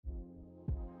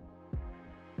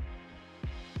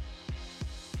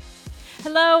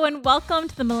Hello and welcome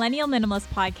to the Millennial Minimalist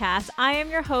Podcast. I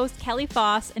am your host, Kelly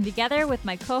Foss, and together with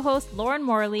my co-host, Lauren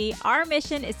Morley, our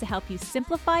mission is to help you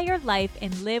simplify your life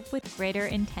and live with greater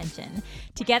intention.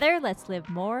 Together, let's live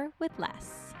more with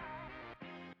less.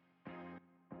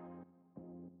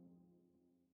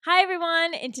 Hi,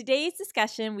 everyone. In today's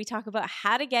discussion, we talk about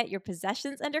how to get your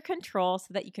possessions under control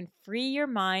so that you can free your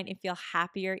mind and feel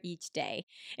happier each day.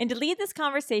 And to lead this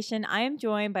conversation, I am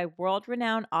joined by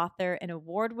world-renowned author and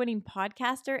award-winning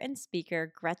podcaster and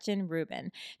speaker, Gretchen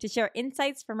Rubin, to share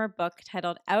insights from her book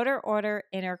titled Outer Order,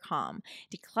 Inner Calm: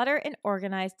 Declutter and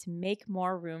Organize to Make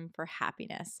More Room for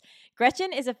Happiness.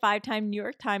 Gretchen is a 5-time New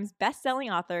York Times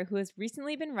bestselling author who has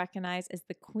recently been recognized as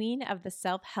the queen of the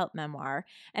self-help memoir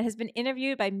and has been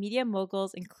interviewed by media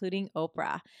moguls, including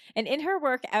Oprah. And in her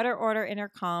work, Outer Order, Inner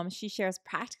Calm, she shares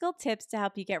practical tips to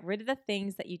help you get rid of the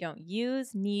things that you don't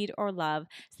use, need, or love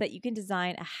so that you can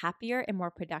design a happier and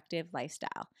more productive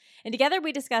lifestyle. And together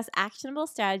we discuss actionable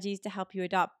strategies to help you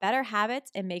adopt better habits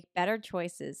and make better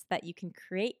choices so that you can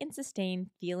create and sustain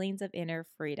feelings of inner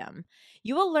freedom.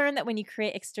 You will learn that when you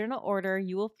create external order,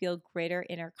 you will feel greater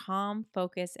inner calm,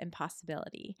 focus, and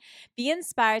possibility. Be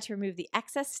inspired to remove the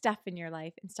excess stuff in your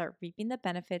life and start reaping the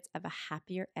benefits of a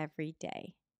happier every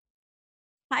day.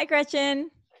 Hi,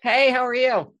 Gretchen. Hey, how are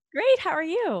you? Great. How are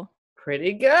you?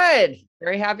 Pretty good.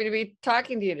 Very happy to be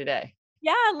talking to you today.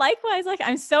 Yeah, likewise.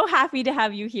 I'm so happy to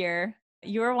have you here.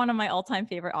 You are one of my all-time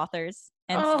favorite authors.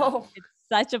 And so it's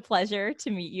such a pleasure to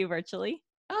meet you virtually.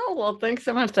 Oh, well, thanks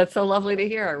so much. That's so lovely to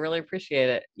hear. I really appreciate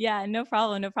it. Yeah, no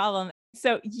problem. No problem.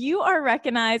 So you are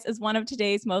recognized as one of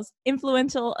today's most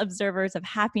influential observers of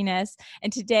happiness.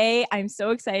 And today I'm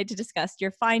so excited to discuss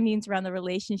your findings around the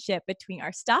relationship between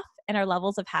our stuff and our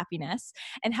levels of happiness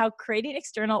and how creating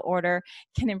external order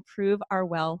can improve our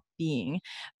well-being.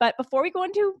 But before we go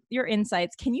into your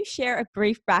insights, can you share a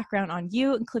brief background on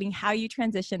you, including how you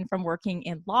transitioned from working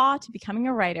in law to becoming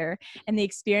a writer and the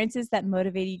experiences that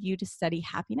motivated you to study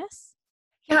happiness?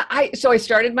 Yeah, I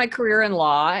started my career in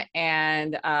law,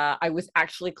 and I was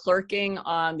actually clerking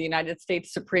on the United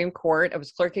States Supreme Court. I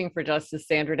was clerking for Justice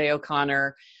Sandra Day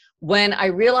O'Connor when I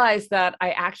realized that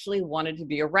I actually wanted to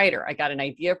be a writer. I got an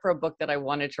idea for a book that I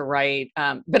wanted to write,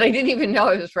 but I didn't even know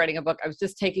I was writing a book. I was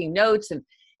just taking notes and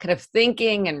kind of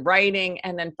thinking and writing.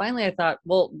 And then finally I thought,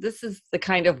 well, this is the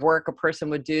kind of work a person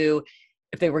would do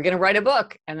if they were going to write a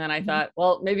book. And then I thought,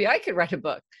 well, maybe I could write a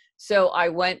book. So I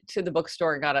went to the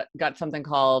bookstore and got something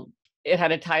called, it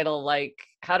had a title like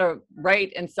How to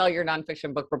Write and Sell Your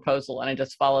Nonfiction Book Proposal. And I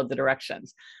just followed the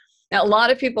directions. Now, a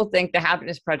lot of people think The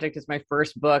Happiness Project is my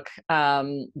first book,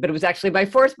 but it was actually my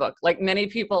first book. Like many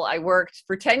people, I worked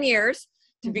for 10 years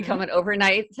to become an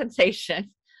overnight sensation.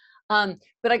 But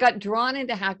I got drawn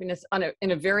into happiness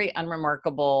in a very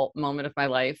unremarkable moment of my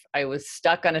life. I was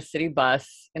stuck on a city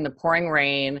bus in the pouring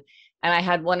rain, and I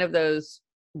had one of those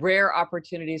rare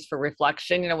opportunities for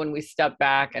reflection, when we step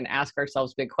back and ask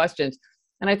ourselves big questions.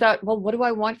 And I thought, well, what do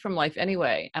I want from life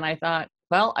anyway? And I thought,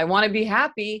 well, I want to be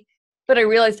happy, but I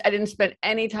realized I didn't spend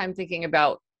any time thinking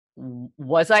about,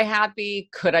 was I happy?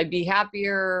 Could I be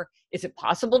happier? Is it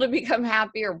possible to become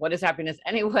happier? What is happiness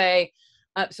anyway?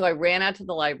 So I ran out to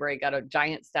the library, got a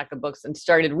giant stack of books, and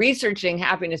started researching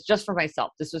happiness just for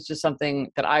myself. This was just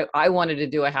something that I wanted to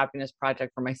do, a happiness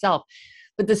project for myself.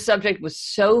 But the subject was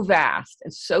so vast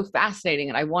and so fascinating,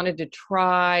 and I wanted to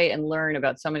try and learn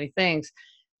about so many things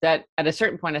that at a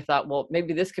certain point I thought, well,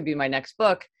 maybe this could be my next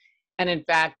book. And in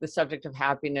fact, the subject of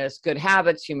happiness, good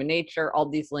habits, human nature, all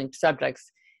these linked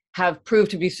subjects have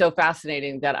proved to be so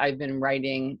fascinating that I've been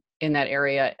writing in that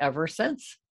area ever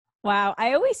since. Wow.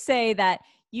 I always say that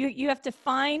you have to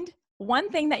find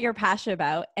one thing that you're passionate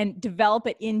about and develop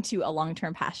it into a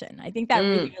long-term passion. I think that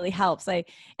really, really helps.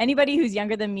 Anybody who's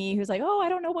younger than me, who's like, oh, I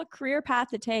don't know what career path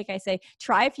to take. I say,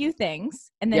 try a few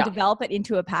things and then develop it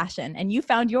into a passion. And you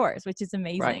found yours, which is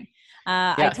amazing. Right.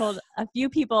 Yes. I told a few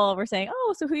people were saying,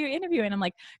 oh, so who are you interviewing? I'm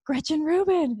like, Gretchen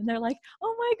Rubin. And they're like,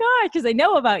 oh my God, because they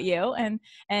know about you. And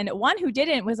one who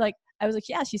didn't was like, I was like,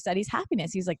 yeah, she studies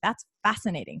happiness. He's like, that's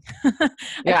fascinating. I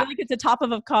feel like it's a top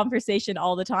of a conversation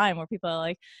all the time where people are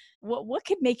like, what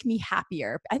could make me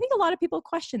happier? I think a lot of people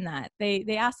question that. They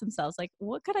ask themselves, like,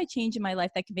 what could I change in my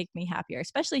life that could make me happier?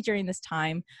 Especially during this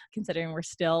time, considering we're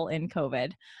still in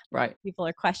COVID. Right. People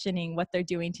are questioning what they're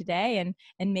doing today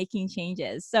and making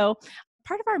changes. So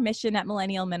part of our mission at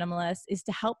Millennial Minimalists is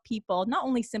to help people not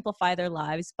only simplify their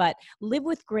lives, but live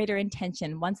with greater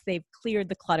intention once they've cleared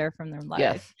the clutter from their life.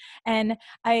 Yes. And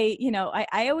I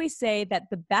always say that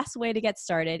the best way to get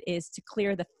started is to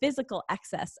clear the physical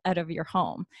excess out of your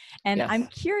home. And Yes. I'm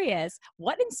curious,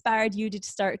 what inspired you to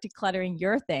start decluttering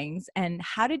your things, and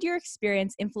how did your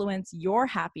experience influence your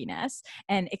happiness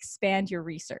and expand your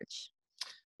research?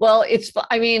 Well,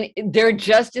 I mean, there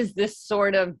just is this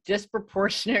sort of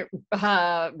disproportionate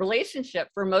relationship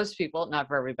for most people, not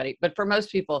for everybody, but for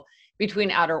most people,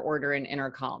 between outer order and inner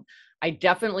calm. I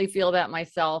definitely feel that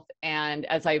myself. And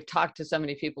as I've talked to so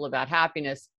many people about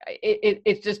happiness,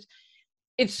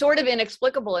 it's sort of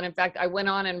inexplicable. And in fact, I went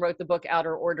on and wrote the book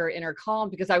Outer Order, Inner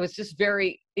Calm, because I was just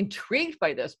very intrigued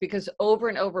by this, because over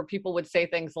and over people would say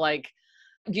things like,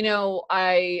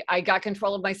 I got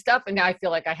control of my stuff and now I feel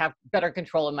like I have better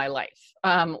control of my life.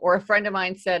 Or a friend of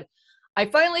mine said, I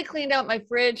finally cleaned out my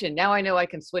fridge and now I know I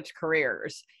can switch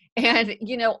careers. And,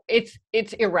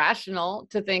 it's irrational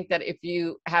to think that if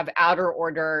you have outer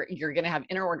order, you're going to have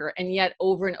inner order. And yet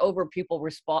over and over, people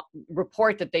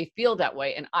report that they feel that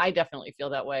way. And I definitely feel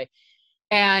that way.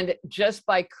 And just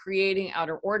by creating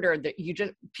outer order, that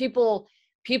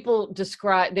people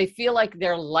describe, they feel like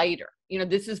they're lighter.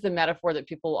 This is the metaphor that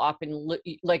people often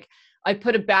like. I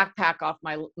put a backpack off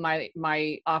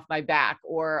my back,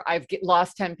 or I've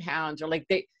lost 10 pounds, or like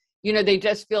they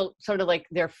just feel sort of like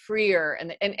they're freer.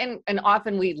 And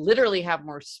often we literally have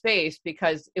more space,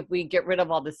 because if we get rid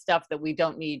of all the stuff that we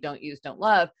don't need, don't use, don't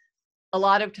love, a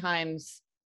lot of times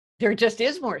there just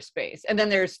is more space. And then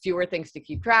there's fewer things to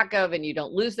keep track of, and you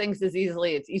don't lose things as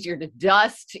easily. It's easier to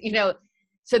dust,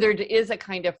 so there is a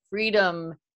kind of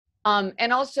freedom.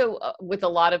 And also with a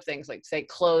lot of things, like say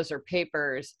clothes or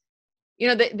papers,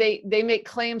 they make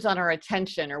claims on our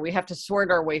attention, or we have to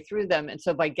sort our way through them. And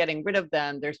so by getting rid of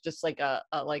them, there's just like a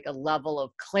level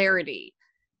of clarity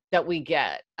that we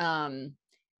get. And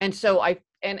so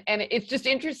and it's just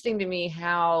interesting to me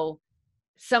how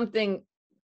something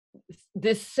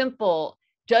this simple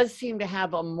does seem to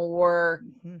have a more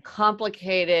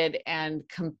complicated and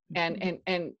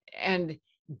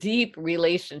deep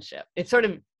relationship. It's sort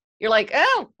of, you're like,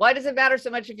 oh, why does it matter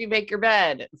so much if you make your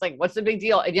bed? It's like, what's the big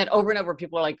deal? And yet over and over,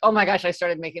 people are like, oh my gosh, I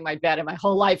started making my bed and my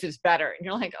whole life is better. And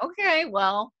you're like, okay,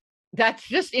 well, that's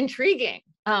just intriguing.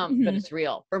 But it's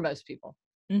real for most people.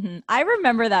 I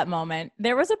remember that moment.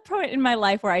 There was a point in my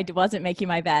life where I wasn't making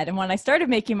my bed. And when I started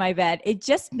making my bed, it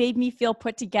just made me feel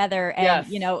put together. And,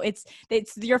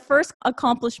 it's your first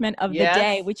accomplishment of the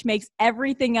day, which makes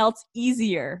everything else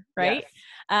easier, right?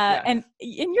 Yes. And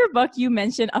in your book, you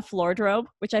mentioned a floordrobe,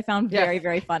 which I found very,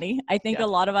 very funny. I think a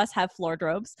lot of us have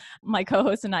floordrobes. My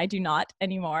co-host and I do not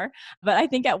anymore. But I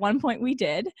think at one point we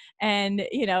did. And,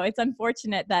 it's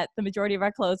unfortunate that the majority of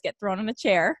our clothes get thrown on a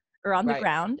chair or on the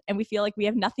ground, and we feel like we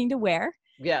have nothing to wear.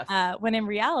 Yes. When in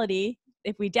reality,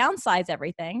 if we downsize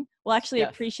everything, we'll actually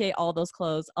appreciate all those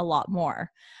clothes a lot more.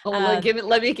 Well,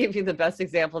 let me give you the best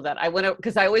example of that. I went out,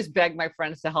 because I always beg my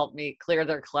friends to help me clear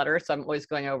their clutter. So I'm always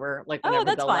going over, like,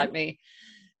 whenever they'll let me.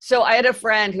 So I had a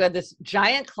friend who had this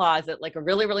giant closet, like a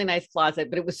really, really nice closet,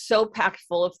 but it was so packed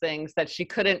full of things that she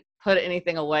couldn't put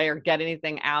anything away or get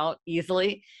anything out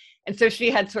easily. And so she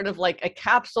had sort of like a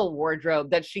capsule wardrobe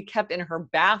that she kept in her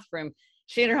bathroom.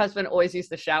 She and her husband always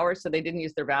used the shower, so they didn't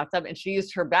use their bathtub. And she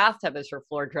used her bathtub as her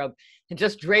floordrobe and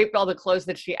just draped all the clothes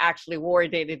that she actually wore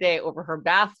day to day over her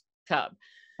bathtub.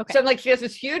 Okay. So I'm like, she has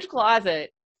this huge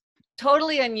closet,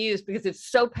 totally unused because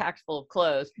it's so packed full of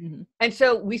clothes. And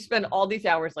so we spend all these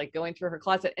hours like going through her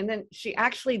closet. And then she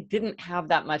actually didn't have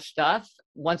that much stuff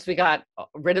once we got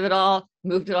rid of it all,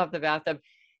 moved it off the bathtub.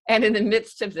 And in the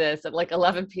midst of this, at like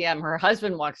 11 p.m., her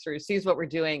husband walks through, sees what we're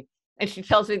doing. And she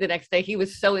tells me the next day he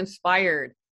was so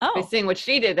inspired by seeing what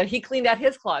she did that he cleaned out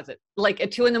his closet like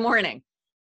at 2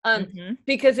 a.m.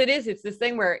 Because it's this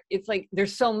thing where it's like,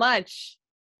 there's so much,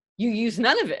 you use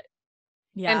none of it.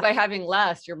 Yeah. And by having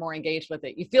less, you're more engaged with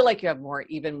it. You feel like you have more,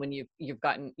 even when you've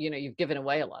gotten, you've given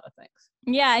away a lot of things.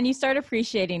 Yeah. And you start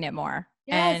appreciating it more.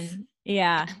 Yes.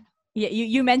 And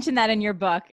you mentioned that in your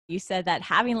book. You said that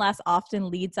having less often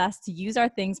leads us to use our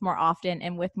things more often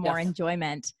and with more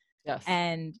enjoyment. Yes.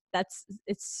 And it's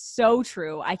so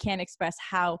true. I can't express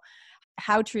how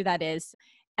true that is.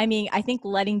 I mean, I think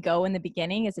letting go in the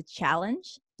beginning is a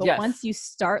challenge, but once you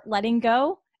start letting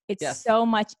go, it's so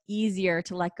much easier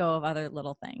to let go of other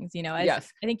little things, I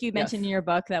think you mentioned in your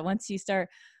book that once you start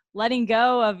letting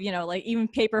go of, like even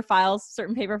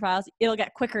certain paper files, it'll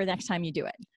get quicker next time you do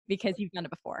it because you've done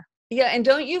it before. Yeah. And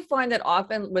don't you find that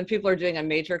often when people are doing a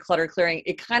major clutter clearing,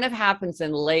 it kind of happens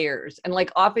in layers, and like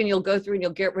often you'll go through and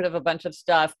you'll get rid of a bunch of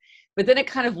stuff, but then it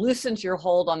kind of loosens your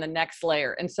hold on the next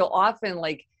layer. And so often,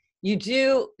 like, you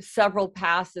do several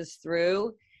passes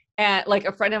through. And like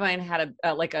a friend of mine had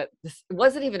this, it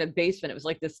wasn't even a basement. It was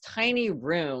like this tiny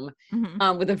room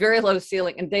with a very low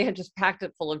ceiling, and they had just packed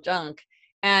it full of junk.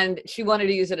 And she wanted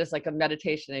to use it as like a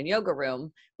meditation and yoga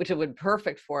room, which it would be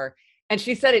perfect for. And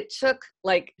she said it took,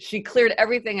 like, she cleared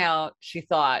everything out, she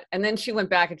thought. And then she went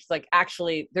back and she's like,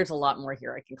 actually, there's a lot more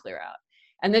here I can clear out.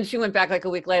 And then she went back like a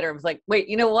week later and was like, wait,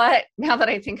 you know what? Now that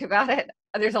I think about it,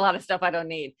 there's a lot of stuff I don't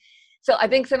need. So I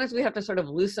think sometimes we have to sort of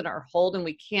loosen our hold, and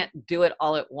we can't do it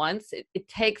all at once. It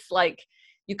takes, like,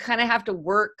 you kind of have to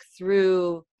work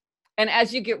through. And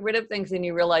as you get rid of things and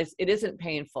you realize it isn't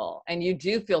painful and you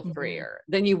do feel freer,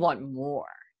 then you want more.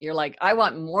 You're like, I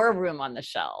want more room on the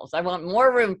shelves. I want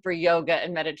more room for yoga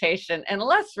and meditation and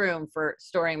less room for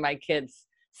storing my kids'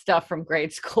 stuff from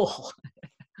grade school.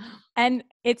 And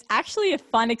it's actually a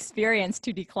fun experience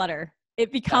to declutter.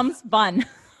 It becomes fun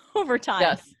over time.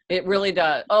 Yes, it really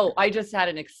does. Oh, I just had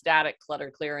an ecstatic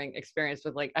clutter clearing experience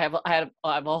with, like, I have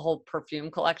a whole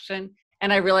perfume collection.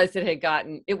 And I realized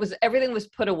everything was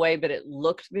put away, but it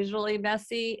looked visually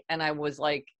messy. And I was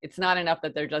like, it's not enough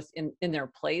that they're just in their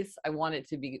place. I want it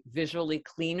to be visually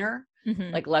cleaner,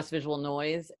 like less visual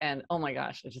noise. And oh my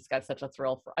gosh, I just got such a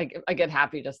thrill. I get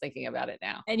happy just thinking about it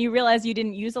now. And you realize you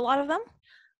didn't use a lot of them?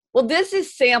 Well, this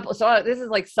is sample. So this is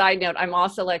like side note. I'm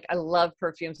also like, I love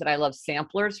perfumes and I love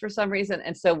samplers for some reason.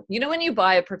 And so, you know, when you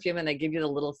buy a perfume and they give you the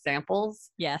little samples?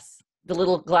 Yes. The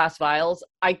little glass vials,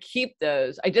 I keep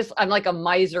those. I'm like a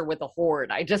miser with a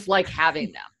hoard. I just like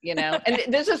having them, you know?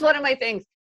 And this is one of my things.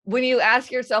 When you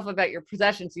ask yourself about your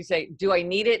possessions, you say, do I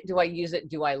need it? Do I use it?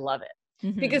 Do I love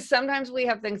it? Because sometimes we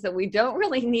have things that we don't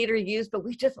really need or use, but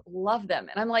we just love them.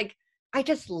 And I'm like, I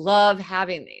just love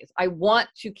having these. I want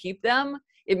to keep them.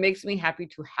 It makes me happy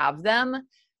to have them,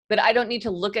 but I don't need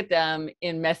to look at them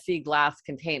in messy glass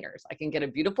containers. I can get a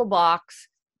beautiful box,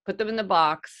 put them in the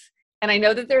box, and I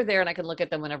know that they're there and I can look at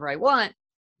them whenever I want,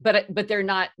 but they're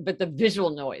not, but the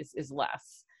visual noise is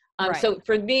less. Right. So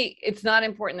for me, it's not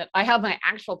important that I have my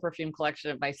actual perfume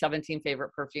collection of my 17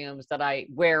 favorite perfumes that I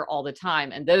wear all the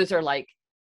time. And those are like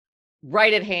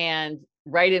right at hand,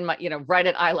 right in my, right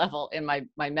at eye level in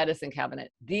my medicine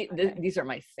cabinet. These are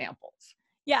my samples.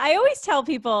 Yeah. I always tell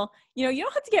people, you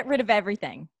don't have to get rid of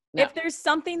everything. No. If there's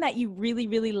something that you really,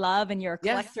 really love and you're a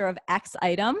collector of X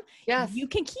item, you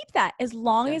can keep that as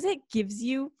long as it gives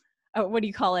you, what do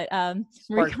you call it?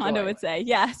 Marie Kondo would say,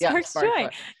 sparks joy.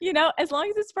 As long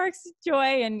as it sparks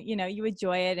joy and, you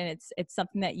enjoy it and it's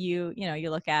something that you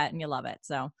look at and you love it.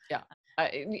 So,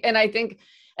 and I think,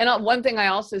 and one thing I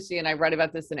also see, and I write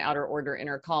about this in Outer Order,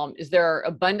 Inner Calm, is there are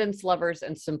abundance lovers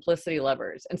and simplicity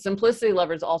lovers. And simplicity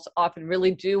lovers also often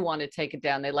really do want to take it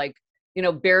down. They like,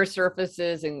 bare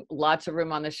surfaces and lots of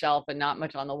room on the shelf and not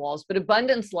much on the walls. But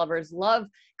abundance lovers love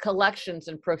collections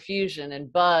and profusion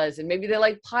and buzz, and maybe they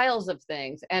like piles of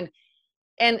things. And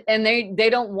they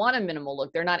don't want a minimal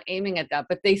look. They're not aiming at that,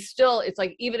 but they still, it's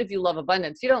like, even if you love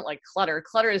abundance, you don't like clutter.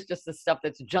 Clutter is just the stuff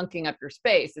that's junking up your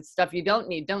space. It's stuff you don't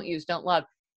need, don't use, don't love.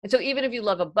 And so even if you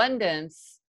love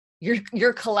abundance,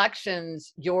 your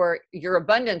collections, your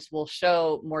abundance will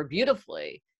show more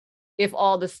beautifully if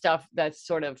all the stuff that's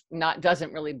sort of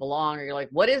doesn't really belong, or you're like,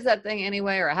 what is that thing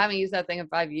anyway? Or I haven't used that thing in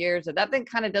 5 years, or that thing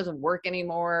kind of doesn't work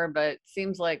anymore, but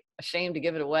seems like a shame to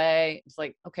give it away. It's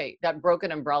like, okay, that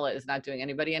broken umbrella is not doing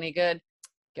anybody any good.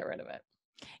 Get rid of it.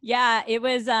 Yeah, it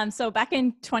was, so back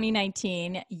in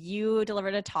 2019, you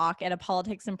delivered a talk at a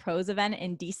Politics and Prose event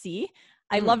in DC.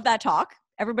 I love that talk.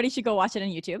 Everybody should go watch it on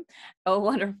YouTube. Oh,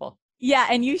 wonderful. Yeah.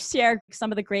 And you share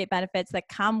some of the great benefits that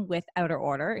come with Outer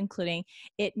Order, including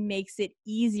it makes it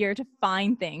easier to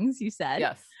find things, you said.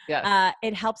 Yes.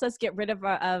 It helps us get rid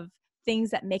of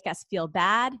things that make us feel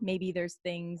bad. Maybe there's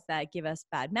things that give us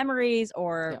bad memories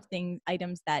or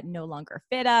items that no longer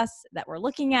fit us that we're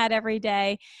looking at every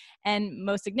day. And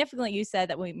most significantly, you said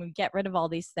that when we get rid of all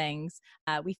these things,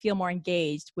 we feel more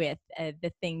engaged with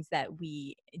the things that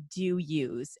we do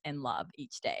use and love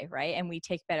each day, right? And we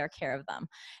take better care of them.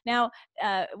 Now,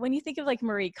 when you think of like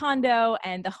Marie Kondo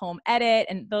and The Home Edit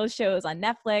and those shows on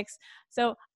Netflix,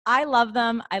 so I love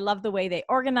them. I love the way they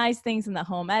organize things in The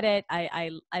Home Edit. I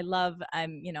love,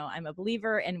 I'm a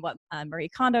believer in what Marie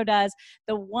Kondo does.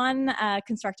 The one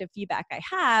constructive feedback I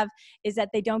have is that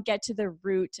they don't get to the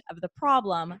root of the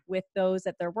problem with those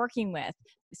that they're working with,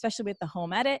 especially with The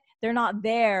Home Edit. They're not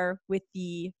there with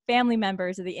the family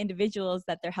members or the individuals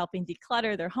that they're helping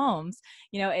declutter their homes.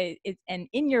 And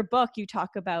in your book, you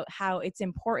talk about how it's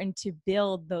important to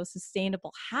build those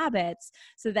sustainable habits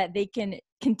so that they can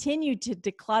continue to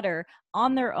declutter clutter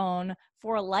on their own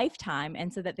for a lifetime,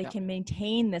 and so that they Yeah. can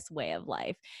maintain this way of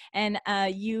life. And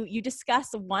you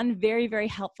discuss one very, very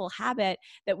helpful habit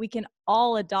that we can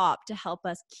all adopt to help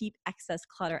us keep excess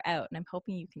clutter out. And I'm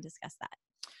hoping you can discuss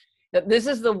that. This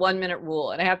is the 1 minute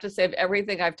rule. And I have to say, of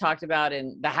everything I've talked about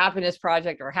in the Happiness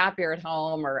Project or Happier at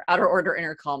Home or Outer Order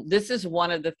Inner Calm, this is one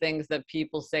of the things that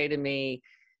people say to me,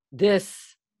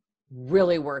 this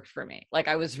really worked for me. Like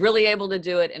I was really able to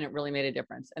do it and it really made a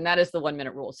difference. And that is the 1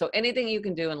 minute rule. So anything you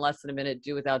can do in less than a minute,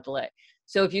 do without delay.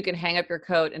 So if you can hang up your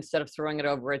coat instead of throwing it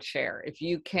over a chair, if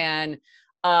you can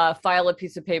file a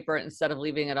piece of paper instead of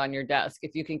leaving it on your desk,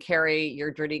 if you can carry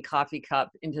your dirty coffee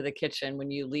cup into the kitchen when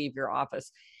you leave your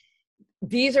office,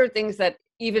 these are things that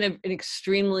even an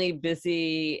extremely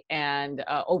busy and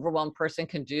overwhelmed person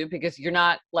can do, because you're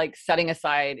not like setting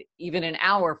aside even an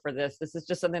hour for this. This is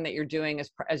just something that you're doing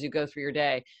as you go through your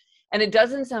day. And it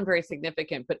doesn't sound very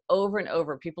significant, but over and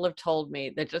over, people have told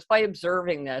me that just by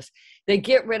observing this, they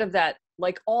get rid of that,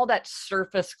 like all that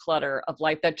surface clutter of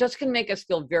life that just can make us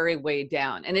feel very weighed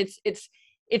down. And it's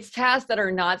tasks that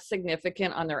are not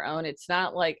significant on their own. It's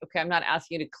not like, okay, I'm not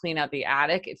asking you to clean out the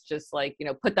attic. It's just like,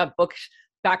 put that book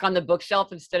back on the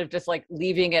bookshelf instead of just like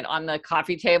leaving it on the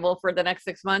coffee table for the next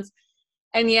 6 months.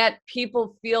 And yet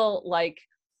people feel like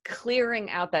clearing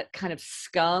out that kind of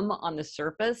scum on the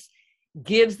surface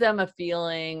gives them a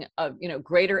feeling of,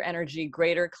 greater energy,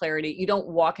 greater clarity. You don't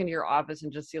walk into your office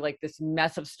and just see like this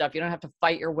mess of stuff. You don't have to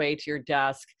fight your way to your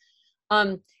desk.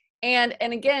 And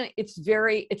again,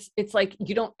 it's like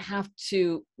you don't have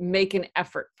to make an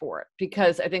effort for it,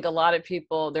 because I think a lot of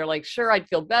people, they're like, sure, I'd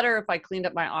feel better if I cleaned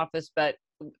up my office, but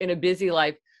in a busy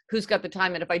life, who's got the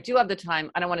time? And if I do have the time,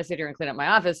 I don't want to sit here and clean up my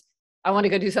office. I want to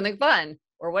go do something fun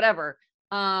or whatever.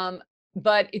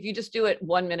 But if you just do it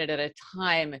 1 minute at a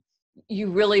time, you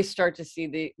really start to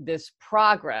see this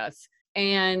progress.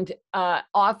 And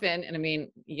often, and I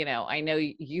mean, I know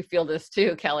you feel this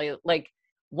too, Kelly, like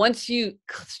once you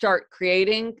start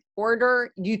creating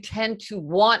order, you tend to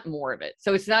want more of it.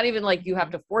 So it's not even like you have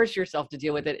to force yourself to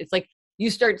deal with it. It's like you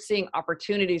start seeing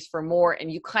opportunities for more,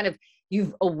 and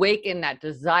you've awakened that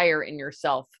desire in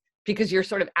yourself because you're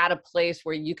sort of at a place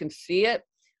where you can see it.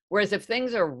 Whereas if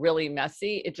things are really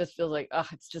messy, it just feels like, oh,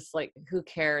 it's just like, who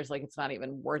cares? Like, it's not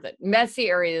even worth it. Messy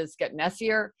areas get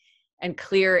messier and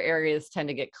clear areas tend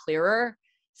to get clearer.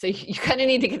 So you kind of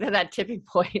need to get to that tipping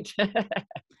point.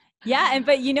 Yeah.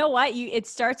 But you know what? It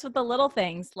starts with the little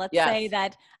things. Let's say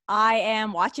that I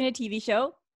am watching a TV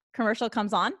show, commercial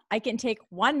comes on. I can take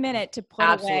 1 minute to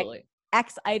put away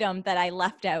X item that I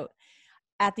left out.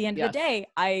 At the end of the day,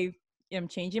 I am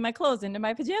changing my clothes into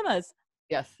my pajamas.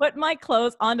 Yes. Put my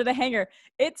clothes onto the hanger.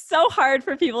 It's so hard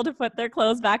for people to put their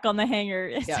clothes back on the hanger,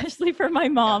 especially for my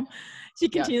mom. She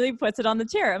continually puts it on the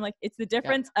chair. I'm like, it's the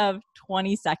difference of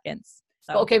 20 seconds.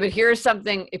 So. Okay, but here's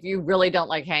something, if you really don't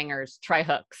like hangers, try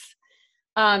hooks.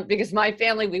 Because my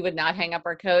family, we would not hang up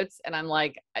our coats. And I'm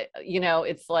like,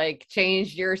 it's like,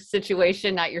 change your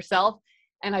situation, not yourself.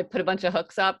 And I put a bunch of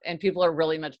hooks up, and people are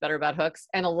really much better about hooks.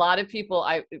 And a lot of people,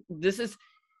 this is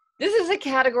a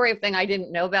category of thing I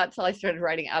didn't know about until I started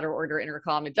writing Outer Order Inner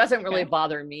Calm. It doesn't really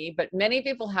bother me, but many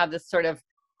people have this sort of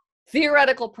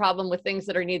theoretical problem with things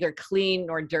that are neither clean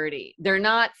nor dirty. They're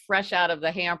not fresh out of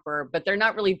the hamper, but they're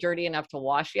not really dirty enough to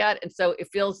wash yet. And so it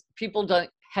feels people don't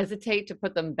hesitate to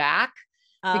put them back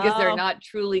because they're not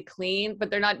truly clean, but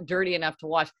they're not dirty enough to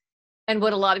wash. And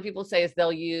what a lot of people say is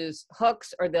they'll use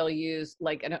hooks, or they'll use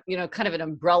like kind of an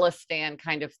umbrella stand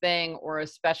kind of thing, or a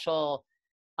special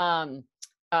rod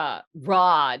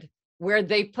where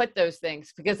they put those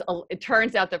things, because it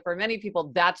turns out that for many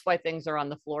people, that's why things are on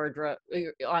the floor drobe,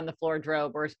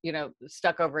 or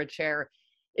stuck over a chair,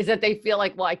 is that they feel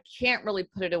like, well, I can't really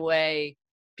put it away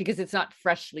because it's not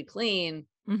freshly clean,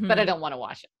 but I don't want to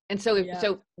wash it. And so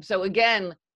so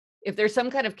again, if there's some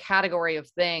kind of category of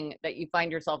thing that you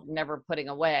find yourself never putting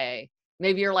away,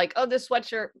 maybe you're like, oh, this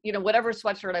sweatshirt, whatever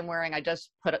sweatshirt I'm wearing, I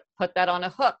just put that on a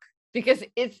hook, because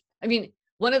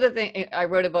one of the things, I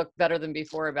wrote a book, Better Than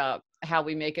Before, about how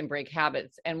we make and break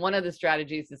habits. And one of the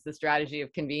strategies is the strategy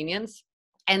of convenience.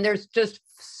 And there's just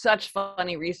such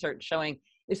funny research showing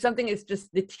if something is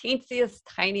just the teensiest,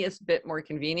 tiniest bit more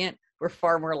convenient, we're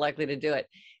far more likely to do it.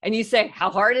 And you say,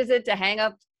 how hard is it to hang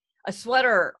up a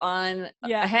sweater on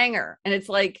a hanger? And it's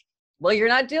like, well, you're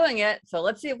not doing it. So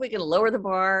let's see if we can lower the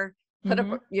bar, put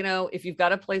up, if you've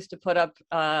got a place to put up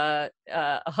a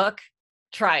hook,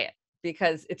 try it.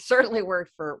 Because it certainly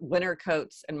worked for winter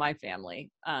coats in my family,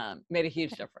 made a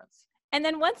huge difference. And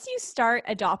then once you start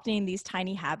adopting these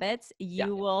tiny habits,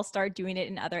 you will start doing it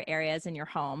in other areas in your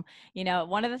home.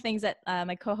 One of the things that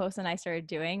my co-host and I started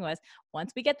doing was,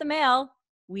 once we get the mail,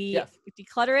 We Yes.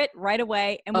 declutter it right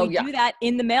away, and Oh, we yeah. do that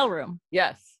in the mailroom.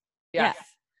 Yes. Yeah. Yes.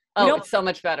 We Oh, don't. it's so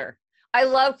much better. I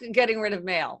love getting rid of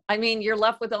mail. I mean, you're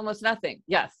left with almost nothing.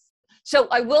 Yes. So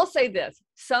I will say this,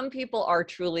 some people are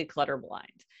truly clutter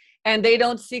blind and they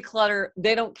don't see clutter.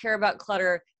 They don't care about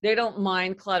clutter. They don't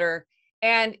mind clutter.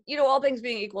 And, you know, all things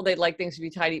being equal, they'd like things to be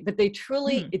tidy, but they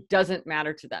truly, it doesn't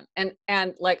matter to them.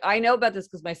 And like, I know about this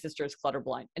because my sister is clutter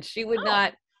blind, and she would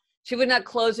not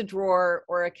close a drawer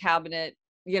or a cabinet,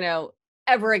 you know,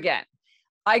 ever again.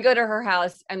 I go to her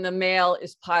house and the mail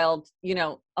is piled, you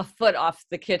know, a foot off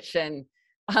the kitchen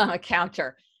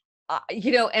counter.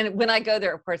 You know, and when I go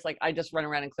there, of course, like I just run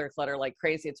around and clear clutter like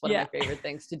crazy. It's one of my favorite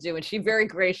things to do. And she very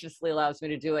graciously allows me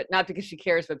to do it, not because she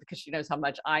cares, but because she knows how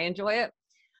much I enjoy it.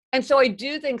 And so I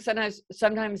do think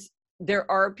sometimes there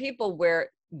are people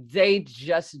where they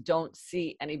just don't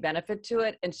see any benefit to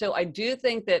it. And so I do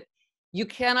think that you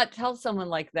cannot tell someone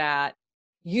like that,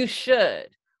 you should,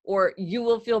 or you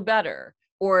will feel better,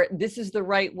 or this is the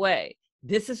right way.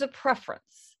 This is a preference.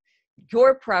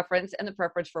 Your preference and the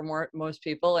preference for most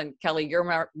people, and Kelly,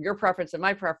 your preference and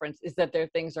my preference is that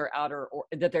things are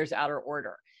that there's outer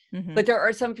order. Mm-hmm. But there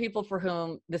are some people for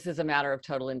whom this is a matter of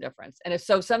total indifference. And if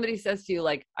somebody says to you,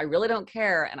 like, I really don't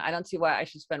care, and I don't see why I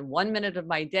should spend 1 minute of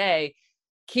my day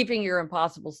keeping your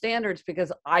impossible standards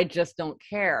because I just don't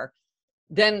care,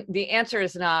 then the answer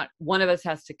is not one of us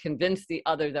has to convince the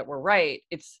other that we're right.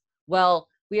 It's, well,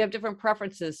 we have different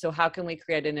preferences. So how can we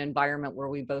create an environment where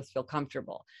we both feel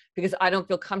comfortable? Because I don't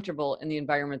feel comfortable in the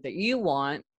environment that you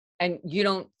want, and you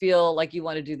don't feel like you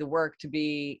want to do the work to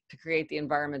create the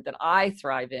environment that I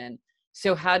thrive in.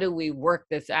 So how do we work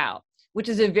this out? Which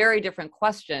is a very different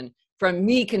question from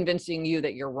me convincing you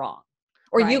that you're wrong,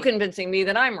 or you convincing me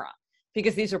that I'm wrong,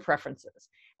 because these are preferences.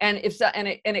 And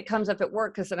it comes up at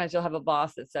work, because sometimes you'll have a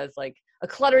boss that says, like, a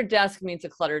cluttered desk means a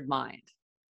cluttered mind.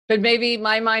 But maybe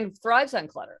my mind thrives on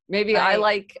clutter. Maybe I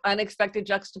like unexpected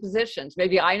juxtapositions.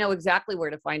 Maybe I know exactly where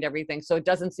to find everything, so it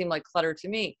doesn't seem like clutter to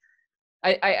me.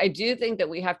 I do think that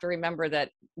we have to remember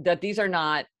that these are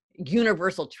not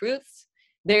universal truths.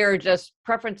 They are just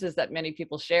preferences that many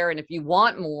people share. And if you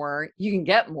want more, you can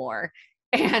get more.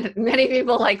 And many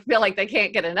people feel like they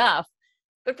can't get enough.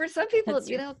 But for some people,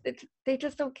 you know, they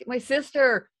just don't. My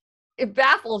sister, it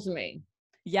baffles me.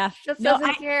 Yeah. She just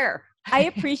doesn't care. I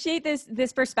appreciate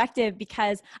this perspective,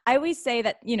 because I always say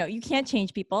that, you know, you can't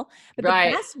change people, but the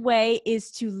best way is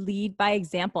to lead by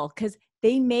example, because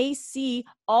they may see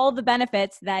all the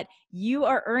benefits that you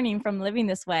are earning from living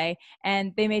this way.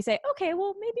 And they may say, okay,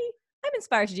 well, maybe I'm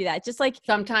inspired to do that. Just like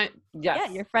sometimes, yeah,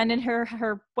 your friend and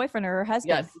her boyfriend or her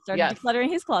husband started decluttering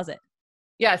his closet.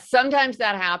 Yes, sometimes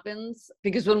that happens,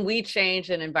 because when we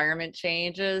change, an environment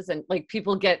changes, and like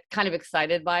people get kind of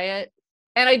excited by it.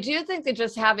 And I do think that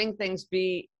just having things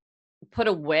be put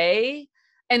away,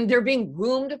 and there being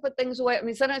room to put things away. I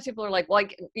mean, sometimes people are like,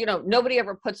 you know, nobody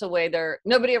ever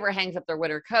hangs up their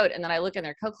winter coat. And then I look in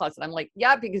their coat closet, I'm like,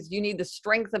 yeah, because you need the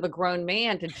strength of a grown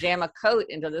man to jam a coat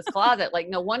into this closet. Like,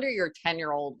 no wonder your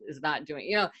 10-year-old is not doing,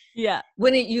 you know. Yeah.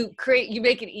 When you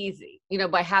make it easy, you know,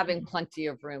 by having plenty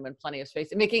of room and plenty of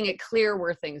space and making it clear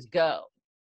where things go.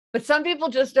 But some people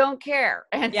just don't care.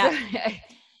 And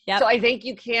so I think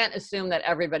you can't assume that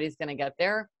everybody's going to get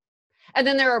there. And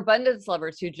then there are abundance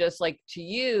lovers who just, like, to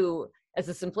you as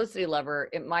a simplicity lover,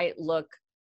 it might look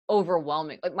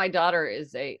overwhelming. Like, my daughter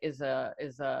is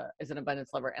an abundance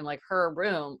lover, and like her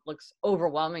room looks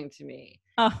overwhelming to me.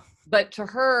 Oh. But to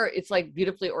her, it's like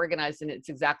beautifully organized, and it's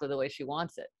exactly the way she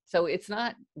wants it. So it's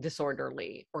not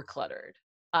disorderly or cluttered,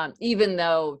 even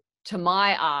though to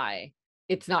my eye,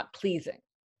 it's not pleasing,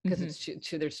 because it's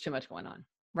there's too much going on.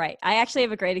 Right. I actually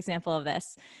have a great example of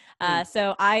this.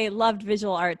 So I loved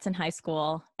visual arts in high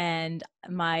school, and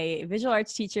my visual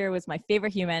arts teacher was my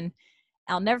favorite human.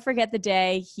 I'll never forget the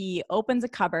day he opens a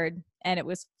cupboard, and it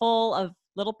was full of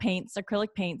little paints,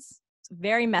 acrylic paints,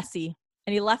 very messy.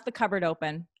 And he left the cupboard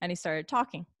open, and he started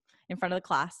talking in front of the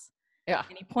class. Yeah.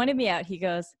 And he pointed me out. He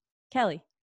goes, Kelly,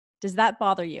 does that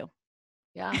bother you?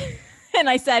 Yeah. And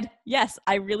I said, yes,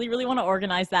 I really, really want to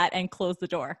organize that, and close the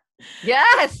door.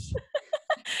 Yes.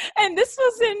 And this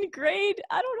was in grade,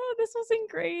 this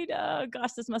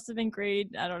must have been grade,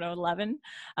 11.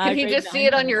 Could he just see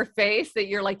it on your face that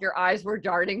your eyes were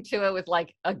darting to it with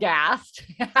like aghast?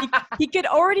 he could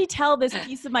already tell this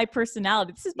piece of my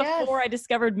personality. This is before I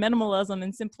discovered minimalism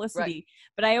and simplicity,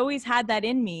 but I always had that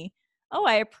in me. Oh,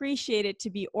 I appreciate it to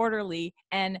be orderly,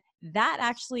 and that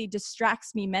actually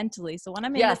distracts me mentally. So when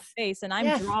I'm in this space and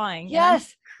I'm drawing and I'm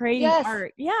creating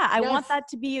art, I want that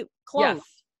to be close.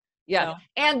 Yeah. So.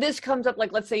 And this comes up,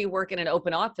 like, let's say you work in an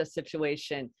open office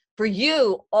situation. For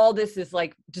you, all this is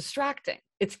like distracting.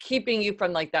 it's keeping you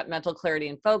from like that mental clarity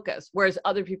and focus, whereas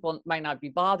other people might not be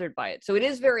bothered by it. So it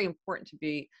is very important to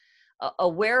be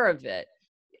aware of it.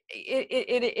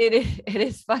 It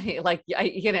is funny. Like,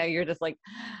 you're just like,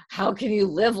 how can you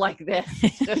live like this?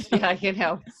 It's just, yeah,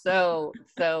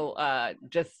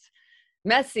 just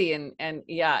messy and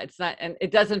yeah, it's not, and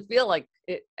it doesn't feel like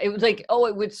it was like, oh,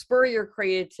 it would spur your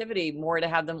creativity more to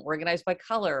have them organized by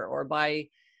color or by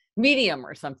medium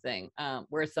or something,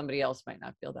 whereas somebody else might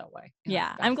not feel that way.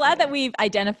 Yeah, I'm glad that we've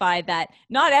identified that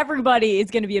not everybody is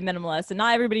going to be a minimalist and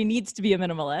not everybody needs to be a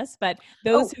minimalist, but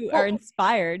those who are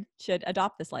inspired should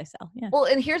adopt this lifestyle. Yeah. Well,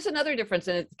 and here's another difference.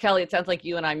 And Kelly, it sounds like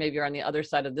you and I maybe are on the other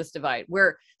side of this divide,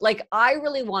 where like I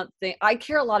really I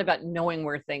care a lot about knowing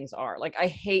where things are. Like I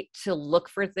hate to look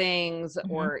for things,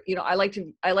 or I like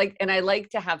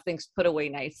to have things put away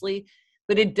nicely.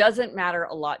 But it doesn't matter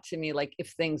a lot to me, like if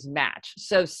things match.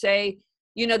 So say,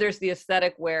 there's the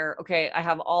aesthetic where, okay, I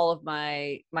have all of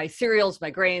my cereals, my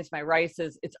grains, my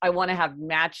rices. I want to have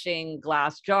matching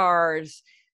glass jars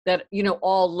that,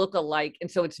 all look alike.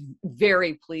 And so it's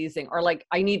very pleasing. Or like,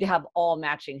 I need to have all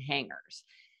matching hangers.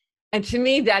 And to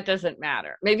me, that doesn't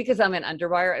matter. Maybe because I'm an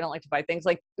underbuyer, I don't like to buy things.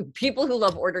 Like people who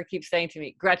love order keep saying to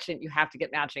me, Gretchen, you have to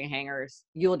get matching hangers.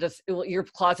 Your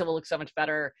closet will look so much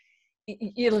better.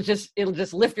 It'll just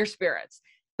lift your spirits.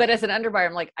 But as an underbuyer,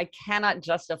 I'm like, I cannot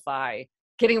justify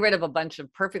getting rid of a bunch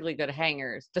of perfectly good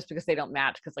hangers just because they don't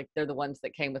match, because like they're the ones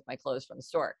that came with my clothes from the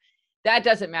store. That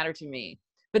doesn't matter to me.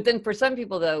 But then for some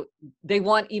people though, they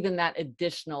want even that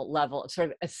additional level of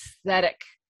sort of aesthetic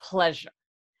pleasure.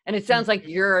 And it sounds like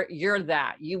you're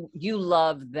that. You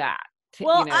love that.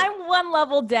 Well, I'm one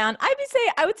level down. I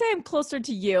would say I'm closer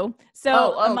to you.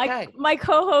 So my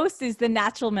co-host is the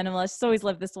natural minimalist. She's always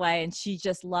lived this way, and she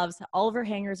just loves all of her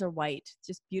hangers are white,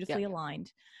 just beautifully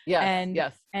aligned.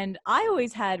 Yes. And I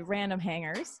always had random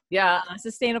hangers. Yeah.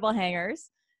 Sustainable hangers.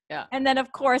 Yeah. And then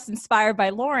of course, inspired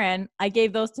by Lauren, I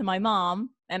gave those to my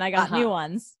mom, and I got new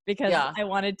ones because I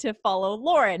wanted to follow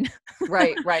Lauren.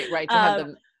 Right. To have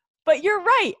them. But you're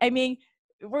right. I mean,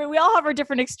 we all have our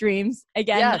different extremes.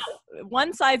 Again,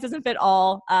 one size doesn't fit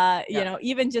all.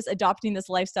 Even just adopting this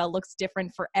lifestyle looks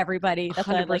different for everybody. That's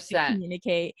 100%. What I'd like to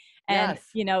communicate. And,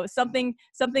 something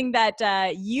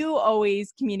that you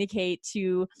always communicate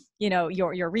to,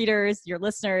 your readers, your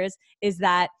listeners, is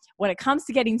that when it comes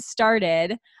to getting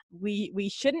started, we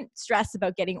shouldn't stress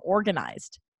about getting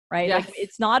organized. Right? Yes. Like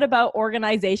it's not about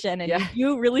organization. And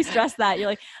you really stress that. You're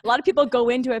like, a lot of people go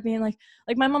into it being like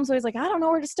my mom's always like, I don't know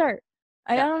where to start.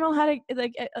 I don't know how to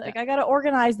I got to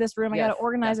organize this room. I got to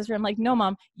organize this room. I'm like, no,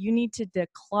 mom, you need to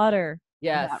declutter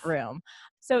that room.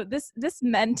 So this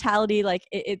mentality, like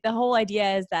the whole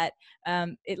idea is that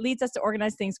it leads us to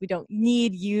organize things we don't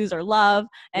need, use, or love.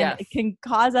 And it can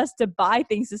cause us to buy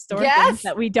things, to store things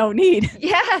that we don't need.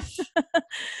 Yes.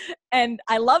 And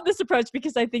I love this approach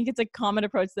because I think it's a common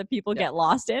approach that people get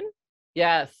lost in.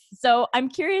 Yes. So I'm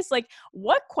curious, like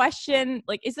what question,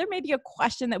 like, is there maybe a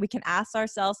question that we can ask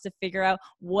ourselves to figure out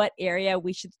what area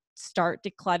we should start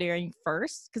decluttering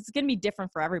first? Because it's going to be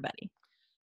different for everybody.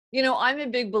 I'm a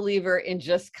big believer in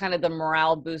just kind of the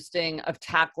morale boosting of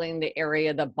tackling the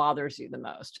area that bothers you the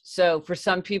most. So for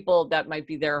some people, that might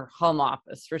be their home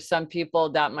office. For some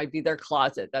people, that might be their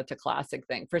closet. That's a classic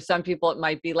thing. For some people, it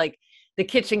might be like the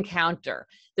kitchen counter.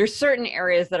 There's certain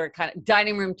areas that are kind of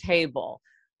dining room table,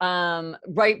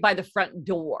 right by the front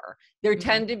door. There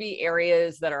tend to be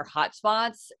areas that are hot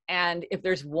spots. And if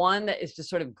there's one that is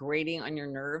just sort of grating on your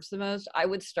nerves the most, I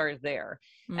would start there.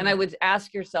 And I would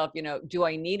ask yourself, do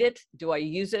I need it? Do I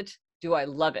use it? Do I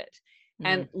love it?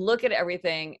 And look at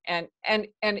everything. And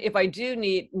if I do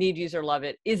need, use, or love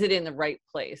it, is it in the right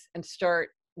place? And start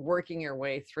working your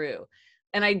way through.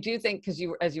 And I do think, because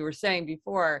as you were saying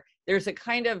before, there's a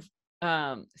kind of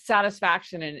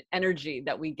satisfaction and energy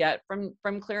that we get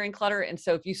from clearing clutter. And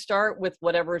so if you start with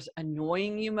whatever's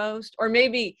annoying you most, or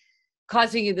maybe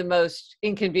causing you the most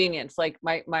inconvenience, like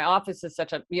my office is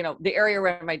such a, the area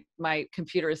where my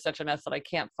computer is such a mess that I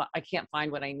can't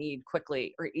find what I need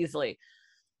quickly or easily.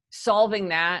 Solving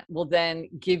that will then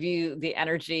give you the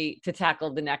energy to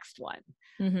tackle the next one.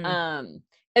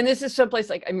 And this is someplace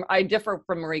like I differ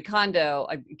from Marie Kondo.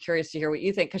 I'm curious to hear what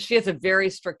you think, because she has a very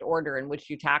strict order in which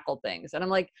you tackle things. And I'm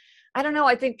like, I don't know.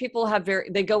 I think people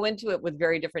they go into it with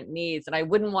very different needs. And I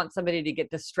wouldn't want somebody to get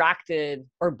distracted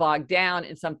or bogged down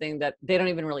in something that they don't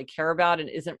even really care about and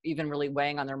isn't even really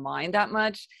weighing on their mind that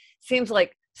much. Seems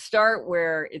like start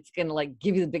where it's going to like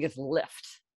give you the biggest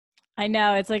lift. I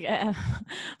know. It's like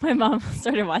my mom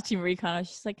started watching Marie Kondo.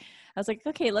 I was like,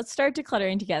 okay, let's start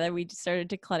decluttering together. We started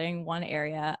decluttering one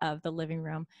area of the living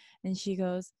room. And she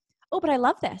goes, oh, but I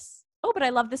love this. oh, but I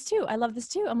love this too. I love this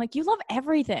too. I'm like, you love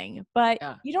everything, but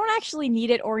Yeah. you don't actually need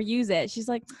it or use it. She's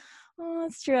like, oh,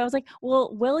 that's true. I was like,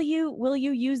 well, will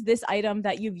you use this item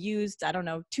that you've used, I don't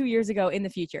know, 2 years ago in the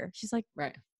future? She's like,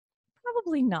 Right.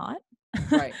 probably not.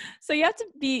 Right. So you have to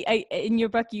be, in your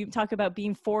book, you talk about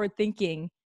being forward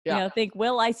thinking, Yeah. think,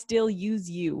 will I still use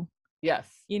you? Yes.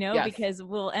 Yes. Because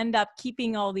we'll end up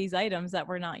keeping all these items that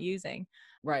we're not using.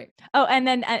 Right. Oh, and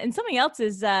then, and something else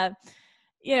is,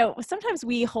 sometimes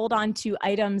we hold on to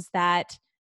items that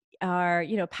are,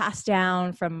 passed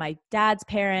down from my dad's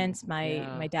parents,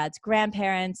 my dad's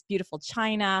grandparents, beautiful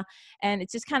china, and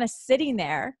it's just kind of sitting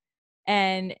there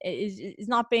and is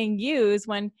not being used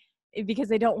because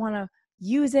they don't want to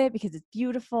use it because it's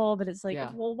beautiful. But it's like, Yeah.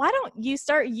 well, why don't you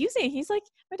start using it? He's like,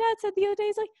 my dad said the other day,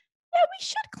 he's like, yeah, we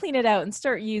should clean it out and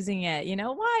start using it.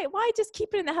 Why just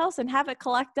keep it in the house and have it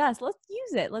collect dust? Let's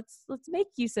use it. Let's make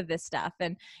use of this stuff.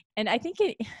 And I think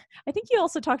you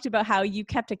also talked about how you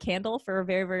kept a candle for a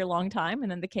very, very long time,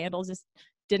 and then the candle just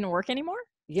didn't work anymore.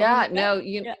 Yeah, like no,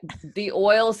 the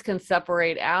oils can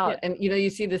separate out. Yeah. And, you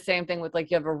see the same thing with, like,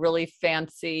 you have a really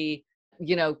fancy,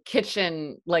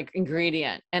 kitchen like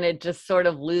ingredient, and it just sort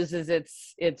of loses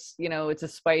its, it's a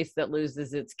spice that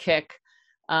loses its kick.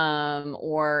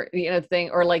 Or,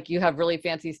 or like you have really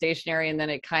fancy stationery and then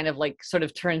it kind of like sort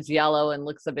of turns yellow and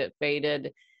looks a bit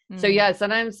faded. So yeah,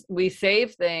 sometimes we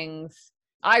save things.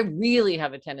 I really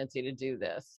have a tendency to do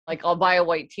this. Like, I'll buy a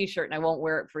white t-shirt and I won't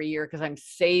wear it for a year because I'm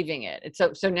saving it.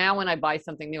 And so now when I buy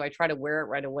something new, I try to wear it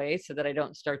right away so that I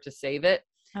don't start to save it.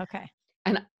 Okay.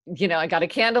 And, I got a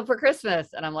candle for Christmas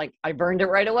and I'm like, I burned it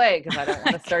right away because I don't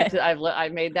want to start to, I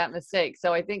made that mistake.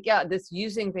 So I think, this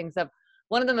using things up.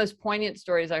 One of the most poignant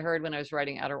stories I heard when I was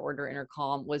writing Outer Order, Inner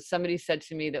Calm was somebody said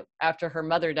to me that after her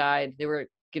mother died, they were,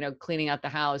 cleaning out the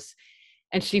house,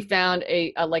 and she found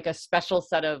a like a special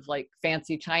set of like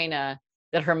fancy china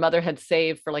that her mother had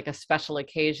saved for like a special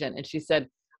occasion. And she said,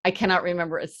 I cannot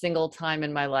remember a single time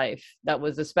in my life that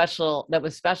was special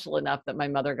enough that my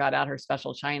mother got out her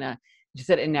special china. She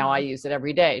said, and now I use it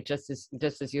every day, just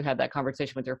as you had that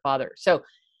conversation with your father. So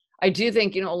I do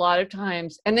think, a lot of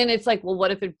times, and then it's like, well, what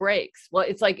if it breaks? Well,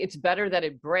 it's like, it's better that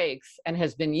it breaks and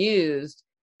has been used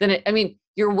than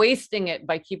you're wasting it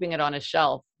by keeping it on a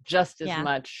shelf just as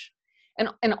much.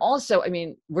 And also,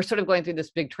 we're sort of going through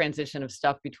this big transition of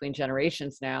stuff between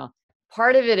generations now.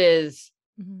 Part of it is,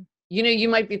 you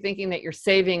might be thinking that you're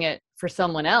saving it for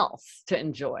someone else to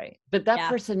enjoy, but that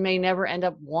person may never end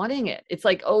up wanting it. It's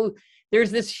like, oh,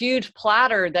 there's this huge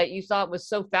platter that you thought was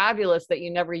so fabulous that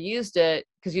you never used it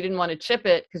because you didn't want to chip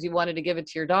it because you wanted to give it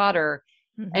to your daughter.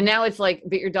 And now it's like,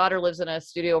 but your daughter lives in a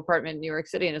studio apartment in New York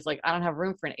City. And it's like, I don't have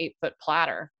room for an 8-foot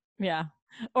platter. Yeah.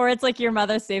 Or it's like your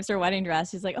mother saves her wedding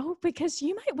dress. She's like, oh, because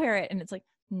you might wear it. And it's like,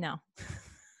 no.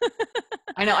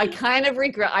 I know. I kind of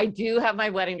regret. I do have my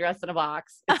wedding dress in a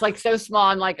box. It's like so small.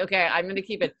 I'm like, okay, I'm going to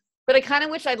keep it. But I kind of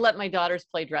wish I'd let my daughters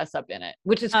play dress up in it,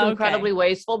 which is incredibly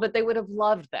wasteful, but they would have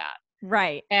loved that.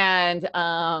 Right. And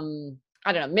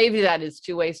I don't know, maybe that is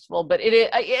too wasteful, but it is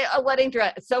a wedding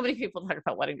dress. So many people talk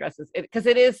about wedding dresses because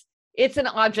it's an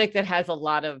object that has a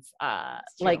lot of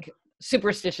like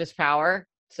superstitious power.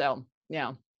 So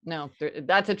yeah, no,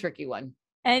 that's a tricky one.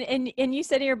 And you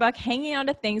said in your book, hanging on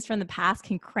to things from the past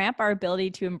can cramp our ability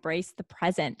to embrace the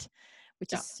present,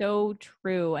 which is so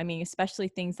true. Especially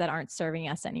things that aren't serving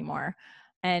us anymore.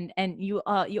 And you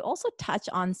also touch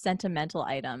on sentimental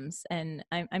items, and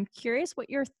I'm curious what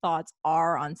your thoughts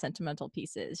are on sentimental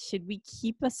pieces. Should we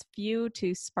keep a few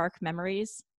to spark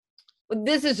memories?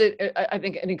 This is I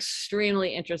think an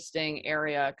extremely interesting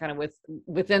area, kind of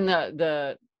within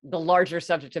the larger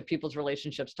subject of people's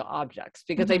relationships to objects,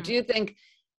 because I do think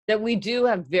that we do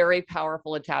have very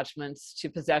powerful attachments to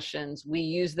possessions. We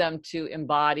use them to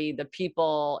embody the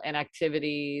people and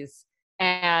activities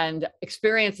and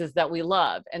experiences that we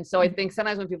love. And so I think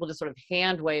sometimes when people just sort of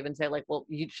hand wave and say like, well,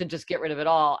 you should just get rid of it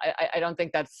all. I don't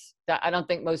think I don't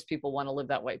think most people want to live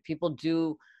that way. People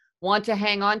do want to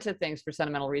hang on to things for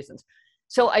sentimental reasons.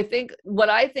 So I think what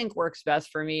I think works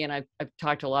best for me, and I've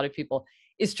talked to a lot of people,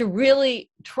 is to really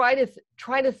try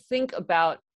to think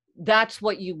about, that's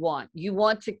what you want. You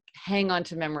want to hang on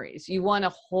to memories. You want to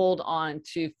hold on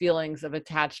to feelings of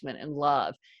attachment and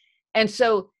love. And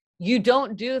so you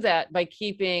don't do that by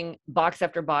keeping box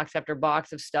after box after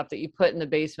box of stuff that you put in the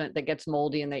basement that gets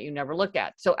moldy and that you never look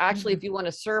at. So actually, if you want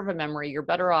to serve a memory, you're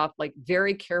better off like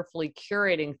very carefully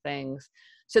curating things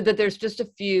so that there's just a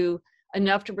few,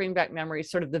 enough to bring back memories,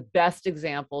 sort of the best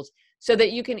examples, so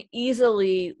that you can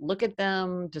easily look at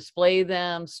them, display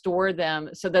them, store them,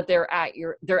 so that they're at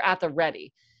the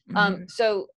ready.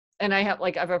 So, and I have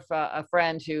a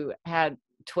friend who had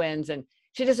twins, and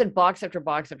she just had box after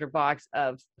box after box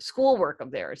of schoolwork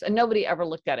of theirs, and nobody ever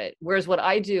looked at it. Whereas what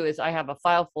I do is I have a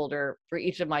file folder for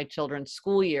each of my children's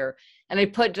school year, and I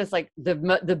put just like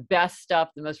the best stuff,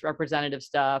 the most representative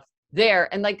stuff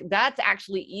there. And like, that's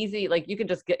actually easy. Like, you can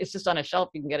just get, it's just on a shelf.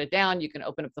 You can get it down. You can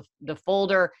open up the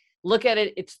folder, look at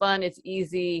it. It's fun. It's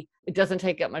easy. It doesn't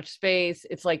take up much space.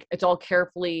 It's like, it's all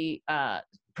carefully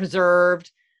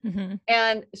preserved. Mm-hmm.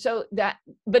 And so that,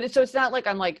 but it's, so it's not like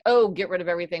I'm like, oh, get rid of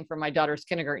everything from my daughter's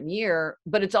kindergarten year,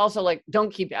 but it's also like,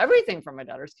 don't keep everything from my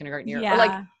daughter's kindergarten year. Yeah. Or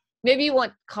like, maybe you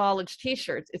want college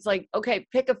t-shirts. It's like, okay,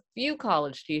 pick a few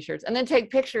college t-shirts and then take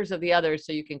pictures of the others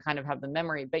so you can kind of have the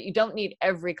memory, but you don't need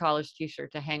every college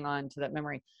t-shirt to hang on to that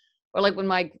memory. Or like when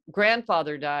my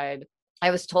grandfather died, I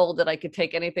was told that I could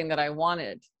take anything that I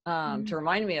wanted to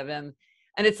remind me of him.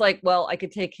 And it's like, well, I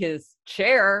could take his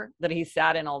chair that he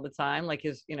sat in all the time, like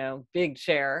his, you know, big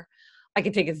chair. I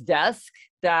could take his desk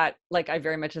that like I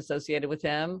very much associated with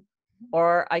him,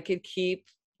 or I could keep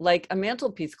like a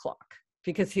mantelpiece clock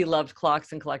because he loved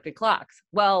clocks and collected clocks.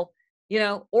 Well, you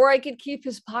know, or I could keep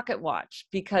his pocket watch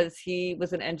because he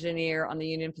was an engineer on the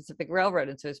Union Pacific Railroad.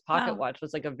 And so his pocket watch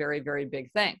was like a very, very big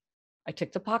thing. I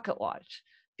took the pocket watch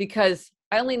because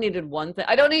I only needed one thing.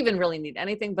 I don't even really need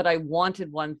anything, but I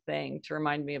wanted one thing to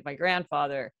remind me of my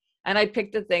grandfather. And I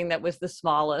picked the thing that was the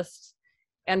smallest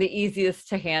and the easiest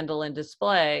to handle and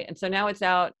display. And so now it's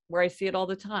out where I see it all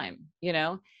the time, you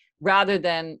know, rather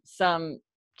than some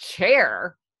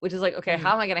chair, which is like, okay,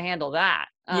 how am I going to handle that?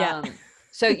 Yeah.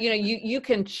 So, you know, you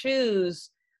can choose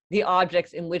the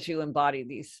objects in which you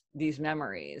embody these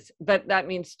memories, but that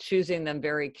means choosing them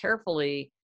very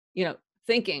carefully, you know,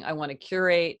 thinking I want to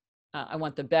curate, I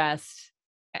want the best,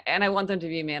 and I want them to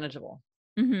be manageable.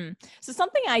 Mm-hmm. So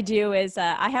something I do is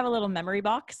I have a little memory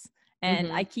box, and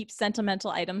Mm-hmm. I keep sentimental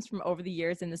items from over the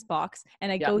years in this box,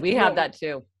 and I Yeah, go we through have it. that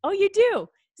too. Oh, you do?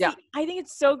 See, Yeah. I think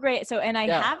it's so great. So, and I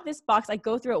Yeah. have this box, I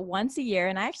go through it once a year,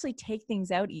 and I actually take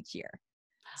things out each year.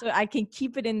 So I can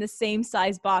keep it in the same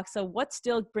size box. So what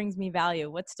still brings me value?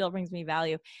 What still brings me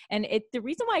value? And the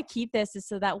reason why I keep this is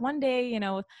so that one day, you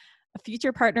know, a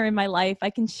future partner in my life, I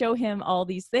can show him all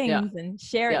these Yeah. things and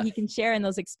share. Yes. He can share in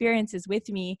those experiences with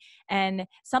me. And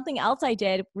something else I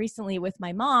did recently with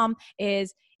my mom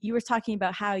is, you were talking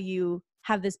about how you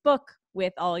have this book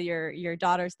with all your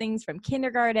daughter's things from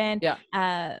kindergarten.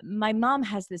 Yeah. My mom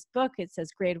has this book. It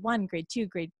says grade 1, grade 2,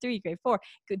 grade 3, grade 4.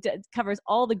 It covers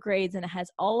all the grades, and it has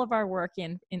all of our work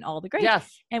in all the grades.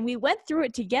 Yes. And we went through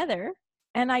it together,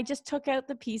 and I just took out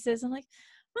the pieces. I'm like,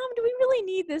 Mom, do we really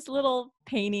need this little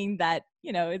painting that,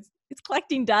 you know, it's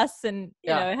collecting dust and,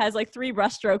 you know, it has like 3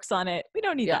 brush strokes on it. We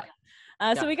don't need that.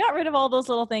 So we got rid of all those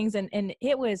little things, and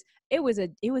it was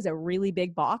a really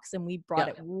big box, and we brought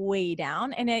it way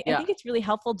down. And I think it's really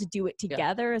helpful to do it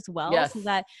together as well, so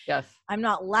that I'm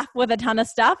not left with a ton of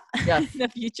stuff in the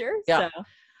future. Yeah. So.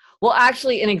 Well,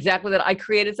 actually, in exactly that, I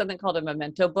created something called a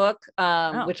memento book,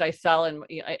 which I sell in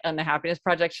the Happiness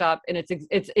Project shop, and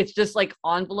it's just like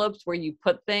envelopes where you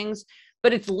put things,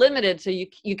 but it's limited, so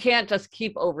you can't just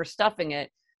keep overstuffing it.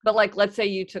 But like, let's say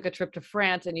you took a trip to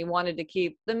France and you wanted to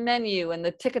keep the menu and the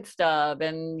ticket stub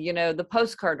and, you know, the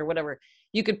postcard or whatever,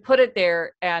 you could put it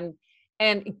there and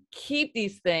keep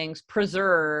these things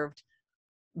preserved,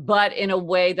 but in a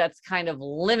way that's kind of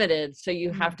limited. So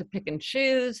you have to pick and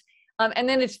choose. And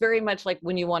then it's very much like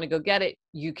when you want to go get it,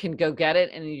 you can go get it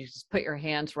and you just put your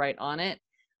hands right on it.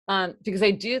 Because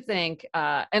I do think,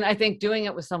 and I think doing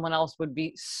it with someone else would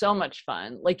be so much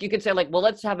fun. Like you could say like, well,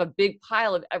 let's have a big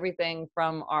pile of everything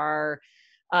from our,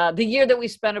 the year that we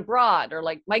spent abroad, or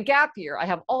like my gap year. I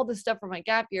have all this stuff from my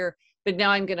gap year, but now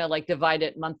I'm going to like divide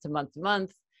it month to month to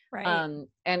month. Right.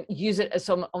 And use it as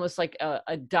almost like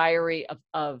a diary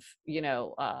of you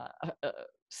know,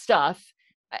 stuff.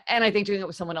 And I think doing it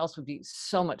with someone else would be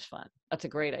so much fun. That's a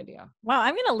great idea. Wow,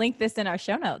 I'm going to link this in our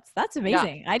show notes. That's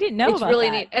amazing. I didn't know it's about really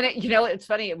that. neat. And you know, it's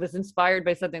funny. It was inspired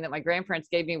by something that my grandparents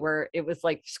gave me, where it was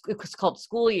like, it was called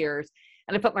School Years.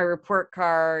 And I put my report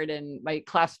card and my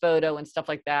class photo and stuff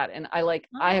like that. And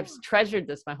I have treasured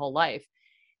this my whole life.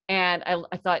 And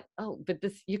I thought, oh, but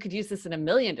you could use this in a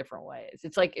million different ways.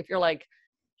 It's like, if you're like,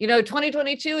 you know,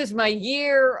 2022 is my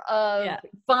year of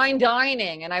fine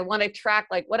dining, and I want to track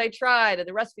like what I tried and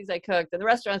the recipes I cooked and the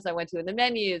restaurants I went to and the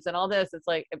menus and all this. It's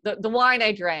like the wine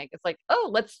I drank. It's like,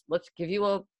 oh, let's give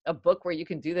you a book where you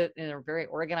can do that in a very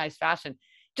organized fashion.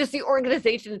 Just the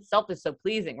organization itself is so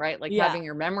pleasing, right? Like having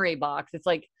your memory box. It's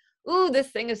like, ooh, this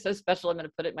thing is so special, I'm going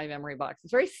to put it in my memory box.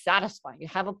 It's very satisfying. You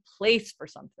have a place for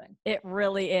something. It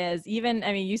really is. Even,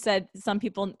 I mean, you said some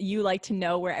people, you like to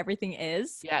know where everything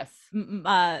is. Yes.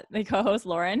 My co-host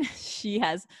Lauren, she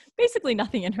has basically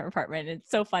nothing in her apartment. It's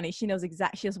so funny. She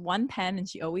has one pen and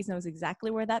she always knows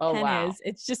exactly where that Oh, pen wow.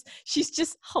 is. She's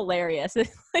just hilarious.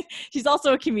 It's like, she's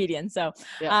also a comedian. So,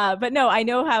 Yeah. but no, I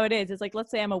know how it is. It's like,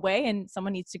 let's say I'm away and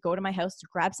someone needs to go to my house to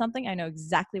grab something. I know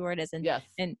exactly where it is. Yes.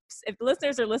 And if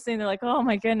listeners are listening, they're like, oh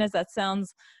my goodness, that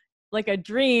sounds like a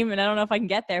dream and I don't know if I can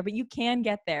get there, but you can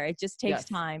get there. It just takes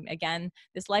time. Again,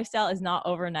 this lifestyle is not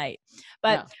overnight.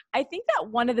 But I think that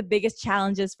one of the biggest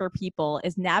challenges for people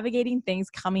is navigating things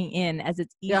coming in, as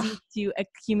it's easy to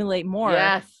accumulate more.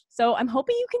 Yes. So I'm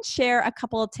hoping you can share a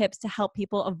couple of tips to help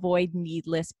people avoid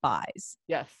needless buys.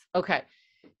 Yes. Okay.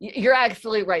 You're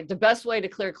absolutely right. The best way to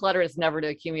clear clutter is never to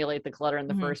accumulate the clutter in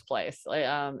the first place.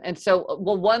 And so,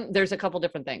 well, there's a couple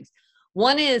different things.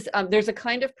 One is there's a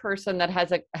kind of person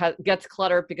that gets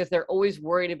clutter because they're always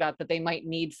worried about that they might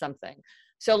need something.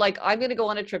 So like, I'm going to go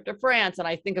on a trip to France and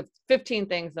I think of 15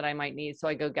 things that I might need. So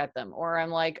I go get them. Or I'm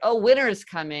like, oh, winter is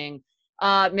coming.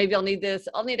 Maybe I'll need this.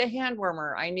 I'll need a hand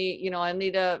warmer. I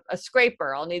need a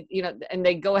scraper. I'll need, and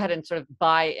they go ahead and sort of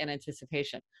buy in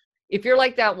anticipation. If you're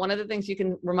like that, one of the things you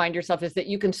can remind yourself is that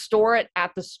you can store it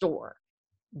at the store.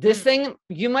 This thing,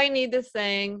 you might need this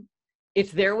thing.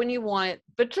 It's there when you want it,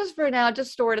 but just for now,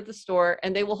 just store it at the store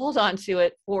and they will hold on to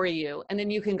it for you. And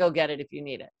then you can go get it if you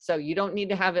need it. So you don't need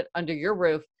to have it under your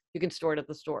roof. You can store it at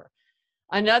the store.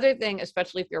 Another thing,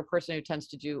 especially if you're a person who tends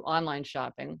to do online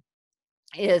shopping,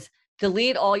 is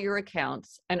delete all your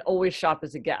accounts and always shop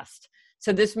as a guest.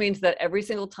 So this means that every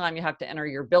single time you have to enter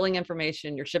your billing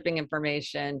information, your shipping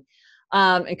information,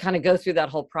 and kind of go through that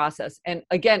whole process. And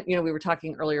again, we were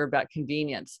talking earlier about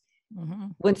convenience. Mm-hmm.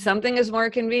 When something is more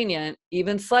convenient,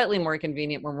 even slightly more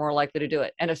convenient, we're more likely to do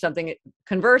it. And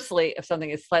conversely, if something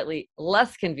is slightly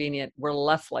less convenient, we're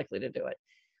less likely to do it.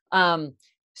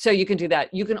 So you can do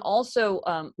that. You can also,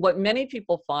 what many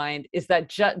people find is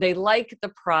that they like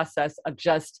the process of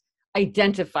just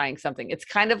identifying something. It's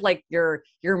kind of like your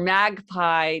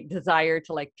magpie desire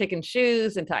to like pick and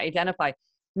choose and to identify.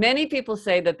 Many people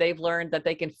say that they've learned that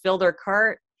they can fill their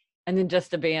cart and then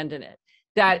just abandon it.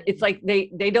 That it's like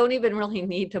they don't even really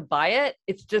need to buy it.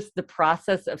 It's just the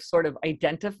process of sort of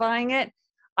identifying it.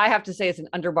 I have to say, as an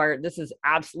underbuyer, this is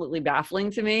absolutely baffling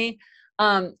to me.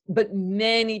 But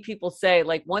many people say,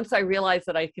 like, once I realized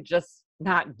that I could just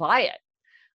not buy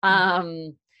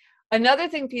it. Another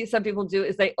thing some people do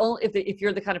is if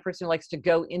you're the kind of person who likes to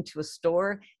go into a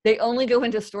store, they only go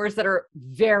into stores that are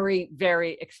very,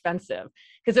 very expensive.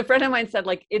 Because a friend of mine said,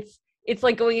 like, it's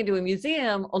like going into a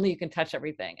museum, only you can touch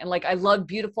everything. And like, I love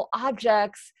beautiful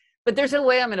objects, but there's no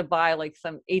way I'm going to buy like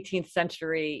some 18th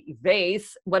century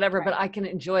vase, whatever, right. But I can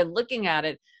enjoy looking at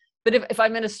it. But if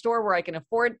I'm in a store where I can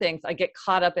afford things, I get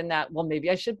caught up in that, well,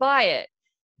 maybe I should buy it.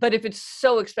 But if it's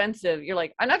so expensive, you're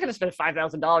like, I'm not going to spend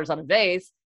 $5,000 on a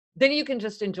vase. Then you can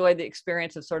just enjoy the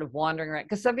experience of sort of wandering around.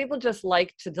 Because some people just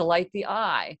like to delight the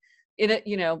eye in it,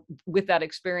 with that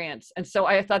experience. And so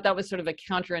I thought that was sort of a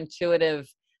counterintuitive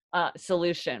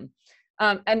solution.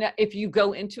 And if you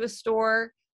go into a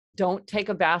store, don't take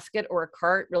a basket or a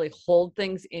cart, really hold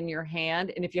things in your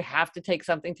hand. And if you have to take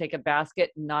something, take a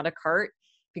basket, not a cart,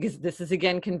 because this is,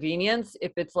 again, convenience.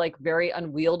 If it's like very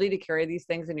unwieldy to carry these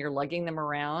things and you're lugging them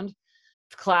around,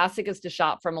 classic is to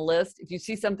shop from a list. If you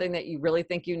see something that you really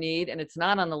think you need and it's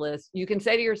not on the list, you can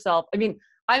say to yourself, I mean,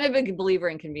 I'm a big believer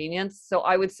in convenience. So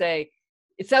I would say,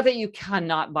 it's not that you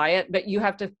cannot buy it, but you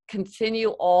have to continue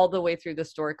all the way through the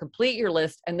store, complete your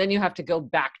list, and then you have to go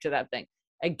back to that thing.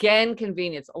 Again,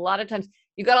 convenience. A lot of times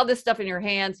you got all this stuff in your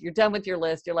hands, you're done with your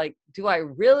list. You're like, do I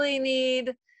really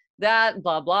need that?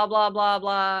 Blah, blah, blah, blah,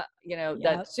 blah.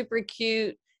 That super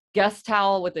cute guest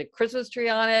towel with a Christmas tree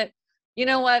on it. You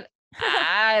know what?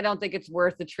 I don't think it's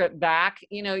worth the trip back.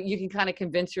 You can kind of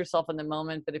convince yourself in the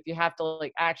moment, but if you have to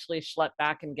like actually schlep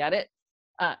back and get it,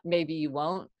 maybe you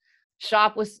won't.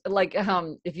 Shop with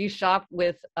if you shop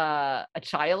with a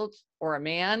child or a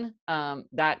man,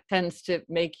 that tends to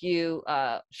make you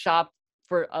shop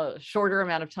for a shorter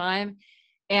amount of time.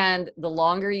 And the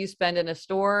longer you spend in a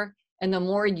store and the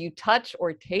more you touch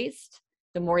or taste,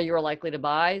 the more you're likely to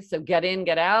buy. So get in,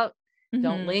 get out,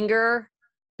 don't linger,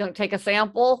 don't take a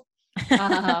sample,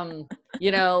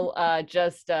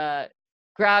 just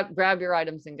grab your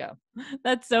items and go.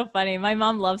 That's so funny. My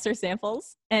mom loves her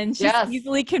samples and she's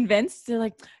easily convinced. They're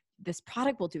like, this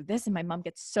product will do this. And my mom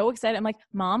gets so excited. I'm like,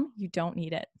 Mom, you don't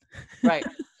need it. Right.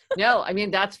 No, I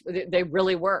mean, they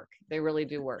really work. They really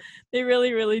do work. They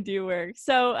really, really do work.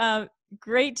 So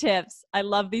Great tips. I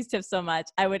love these tips so much.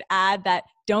 I would add that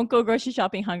don't go grocery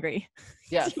shopping hungry.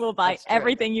 Yes, You will buy that's true.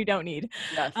 everything you don't need.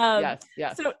 Yes, Um, yes,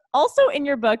 yes, so also in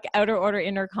your book, Outer Order,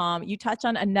 Inner Calm, you touch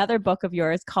on another book of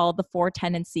yours called The Four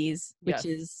Tendencies, which yes.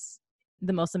 is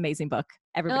the most amazing book.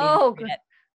 Everybody needs Oh, to read it,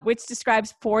 which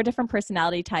describes 4 different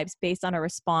personality types based on a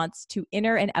response to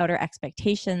inner and outer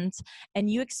expectations. And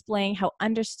you explain how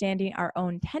understanding our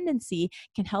own tendency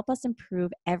can help us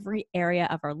improve every area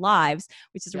of our lives,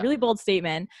 which is a yeah. really bold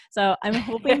statement. So I'm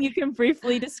hoping you can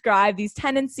briefly describe these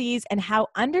tendencies and how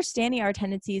understanding our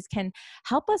tendencies can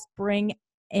help us bring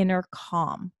inner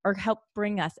calm or help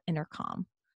bring us inner calm.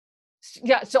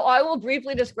 Yeah, so I will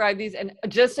briefly describe these, and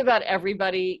just about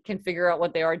everybody can figure out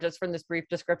what they are just from this brief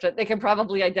description. They can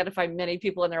probably identify many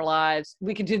people in their lives.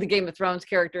 We could do the Game of Thrones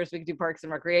characters, we could do Parks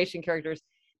and Recreation characters.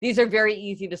 These are very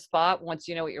easy to spot once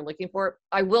you know what you're looking for.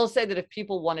 I will say that if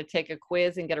people want to take a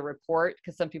quiz and get a report,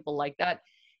 because some people like that,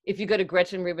 if you go to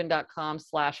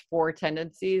gretchenrubin.com/4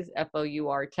 tendencies,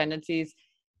 FOUR tendencies,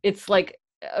 it's like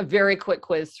a very quick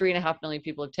quiz. 3.5 million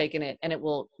people have taken it, and it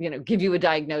will, give you a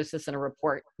diagnosis and a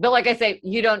report. But like I say,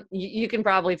 you can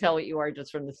probably tell what you are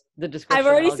just from the description. I've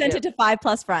already sent it to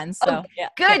 5+ friends. So yeah.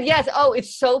 Good. Yes. Oh,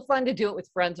 it's so fun to do it with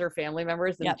friends or family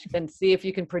members and see if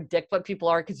you can predict what people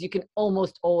are, because you can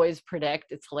almost always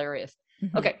predict. It's hilarious.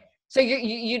 Mm-hmm. Okay. So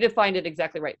you defined it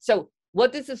exactly right. So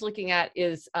what this is looking at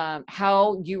is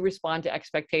how you respond to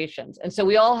expectations. And so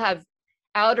we all have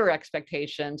outer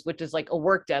expectations, which is like a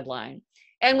work deadline.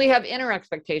 And we have inner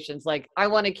expectations, like I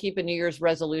want to keep a New Year's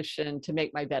resolution to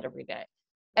make my bed every day.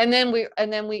 And then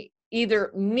we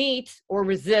either meet or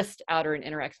resist outer and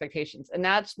inner expectations. And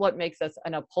that's what makes us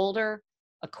an upholder,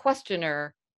 a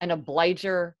questioner, an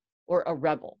obliger, or a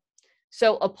rebel.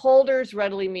 So upholders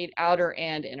readily meet outer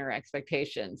and inner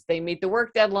expectations. They meet the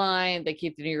work deadline, they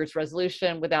keep the New Year's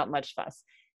resolution without much fuss.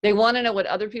 They want to know what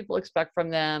other people expect from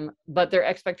them, but their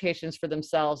expectations for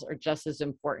themselves are just as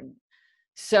important.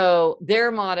 So their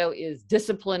motto is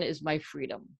discipline is my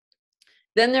freedom.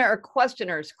 Then there are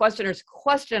questioners. Questioners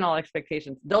question all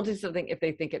expectations. They'll do something if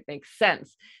they think it makes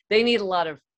sense. They need a lot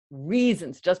of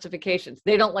reasons, justifications.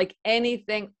 They don't like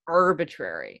anything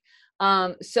arbitrary.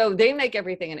 So they make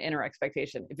everything an inner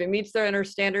expectation. If it meets their inner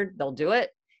standard, they'll do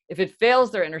it. If it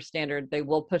fails their inner standard, they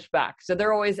will push back. So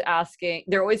they're always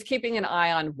keeping an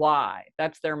eye on why.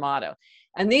 That's their motto.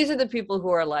 And these are the people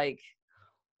who are like,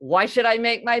 why should I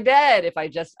make my bed if I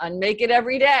just unmake it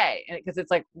every day? And because it's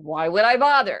like, why would I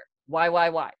bother?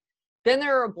 Why? Then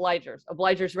there are obligers.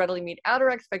 Obligers readily meet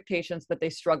outer expectations, but they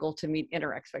struggle to meet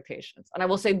inner expectations. And I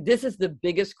will say this is the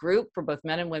biggest group for both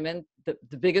men and women.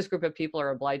 The biggest group of people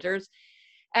are obligers.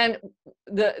 And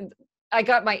I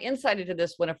got my insight into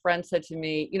this when a friend said to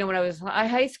me, when I was in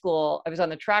high school, I was on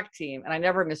the track team and I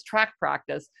never missed track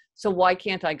practice. So why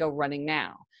can't I go running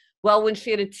now? Well, when she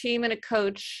had a team and a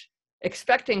coach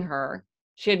expecting her,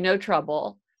 she had no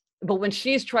trouble. But when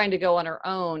she's trying to go on her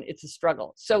own, it's a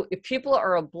struggle. So if people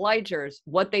are obligers,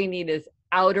 what they need is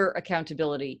outer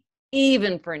accountability,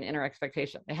 even for an inner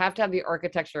expectation. They have to have the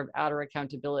architecture of outer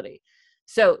accountability.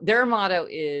 So their motto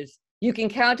is, you can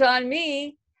count on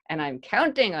me, and I'm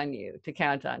counting on you to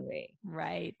count on me.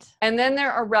 Right. And then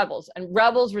there are rebels, and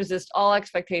rebels resist all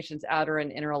expectations, outer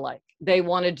and inner alike. They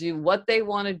want to do what they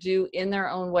want to do in their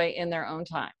own way, in their own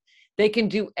time. They can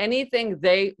do anything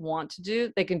they want to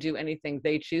do. They can do anything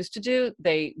they choose to do.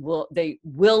 They will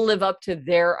live up to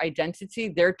their identity,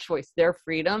 their choice, their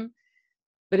freedom.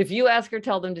 But if you ask or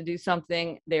tell them to do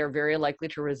something, they are very likely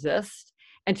to resist.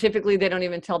 And typically they don't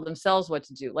even tell themselves what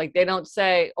to do. Like they don't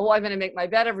say, oh, I'm going to make my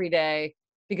bed every day,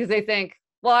 because they think,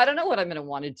 well, I don't know what I'm going to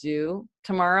want to do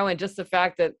tomorrow. And just the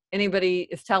fact that anybody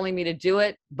is telling me to do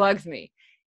it bugs me,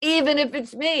 even if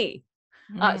it's me.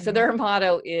 So their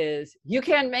motto is, you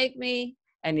can't make me,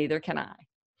 and neither can I.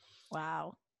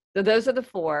 Wow. So those are the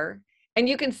 4. And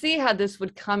you can see how this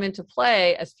would come into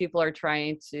play as people are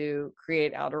trying to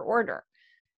create outer order.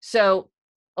 So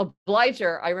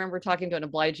obliger, I remember talking to an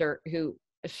obliger who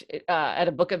at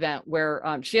a book event where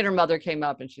she and her mother came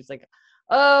up and she's like,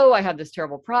 oh, I have this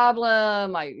terrible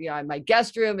problem. My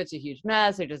guest room, it's a huge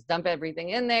mess. I just dump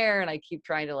everything in there and I keep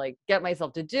trying to like get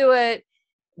myself to do it.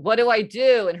 What do I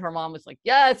do? And her mom was like,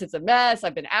 yes, it's a mess.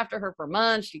 I've been after her for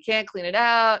months. She can't clean it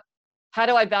out. How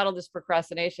do I battle this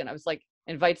procrastination? I was like,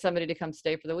 invite somebody to come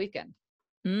stay for the weekend.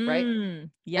 Right?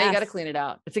 Yeah. You got to clean it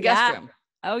out. It's a guest room.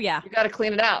 Oh yeah. You got to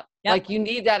clean it out. Yep. Like you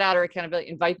need that outer accountability.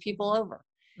 Invite people over,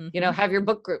 have your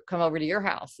book group come over to your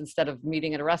house instead of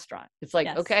meeting at a restaurant. It's like,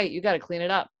 okay, you got to clean it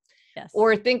up. Yes.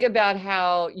 Or think about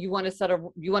how you want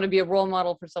to be a role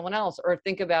model for someone else, or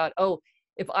think about,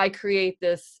 if I create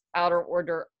this outer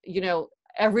order,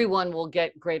 everyone will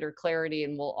get greater clarity,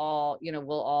 and we'll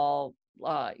all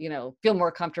feel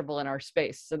more comfortable in our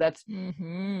space. So that's,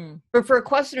 but for a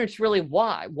questioner, it's really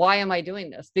why am I doing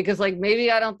this? Because like,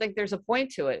 maybe I don't think there's a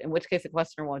point to it, in which case the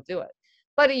questioner won't do it.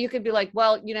 But you could be like,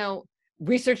 well,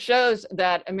 research shows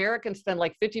that Americans spend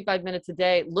like 55 minutes a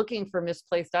day looking for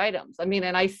misplaced items. I mean,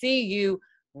 and I see you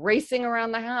racing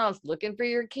around the house, looking for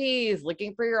your keys,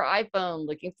 looking for your iPhone,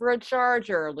 looking for a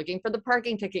charger, looking for the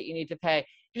parking ticket you need to pay.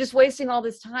 You're just wasting all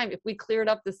this time. If we cleared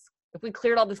all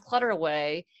this clutter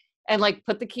away and like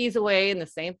put the keys away in the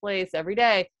same place every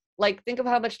day, like think of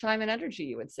how much time and energy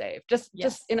you would save just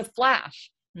in a flash.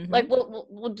 Like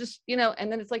we'll just, and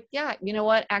then it's like, yeah, you know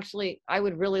what? Actually, I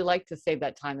would really like to save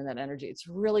that time and that energy. It's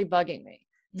really bugging me.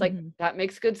 It's like, that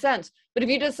makes good sense. But if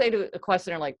you just say to a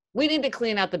questioner, like, we need to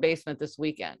clean out the basement this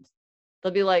weekend,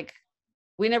 they'll be like,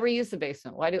 we never use the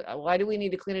basement. Why do we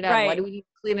need to clean it out? Right. Why do we need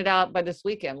to clean it out by this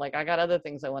weekend? Like, I got other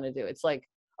things I want to do. It's like,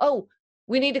 oh,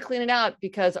 we need to clean it out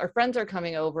because our friends are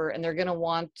coming over and they're going to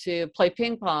want to play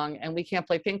ping pong, and we can't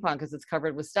play ping pong because it's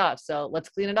covered with stuff. So let's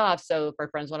clean it off. So if our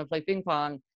friends want to play ping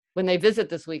pong, when they visit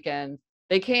this weekend,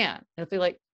 they can. And if they're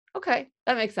like, okay,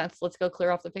 that makes sense. Let's go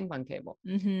clear off the ping pong table.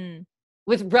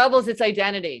 With rebels, it's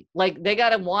identity. Like, they got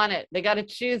to want it. They got to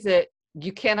choose it.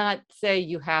 You cannot say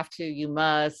you have to, you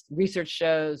must. Research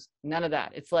shows none of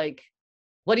that. It's like,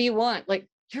 what do you want? Like,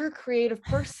 you're a creative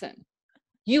person.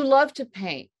 You love to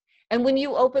paint. And when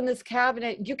you open this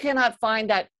cabinet, you cannot find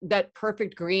that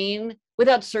perfect green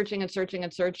without searching and searching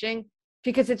and searching,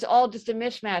 because it's all just a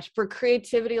mishmash. For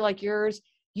creativity like yours,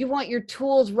 you want your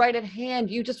tools right at hand.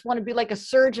 You just want to be like a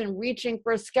surgeon reaching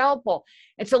for a scalpel.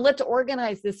 And so let's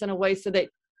organize this in a way so that,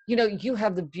 you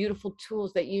have the beautiful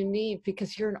tools that you need,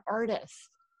 because you're an artist.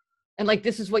 And like,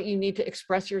 this is what you need to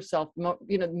express yourself,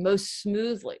 most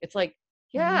smoothly. It's like,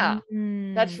 yeah,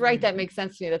 that's right. That makes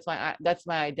sense to me. That's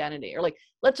my identity. Or like,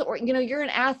 you're an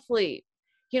athlete.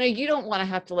 You don't want to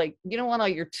have to you don't want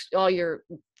all your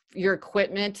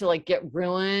equipment to like get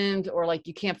ruined, or like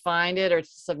you can't find it, or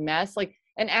it's just a mess. Like,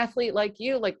 an athlete like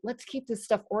you, like, let's keep this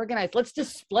stuff organized. Let's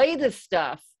display this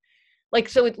stuff, like,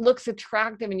 so it looks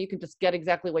attractive and you can just get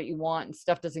exactly what you want, and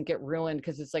stuff doesn't get ruined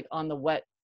because it's like on the wet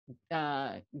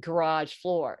garage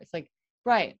floor. It's like,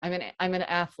 right, I'm an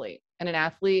athlete, and an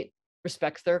athlete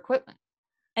respects their equipment.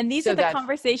 And these are the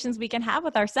conversations we can have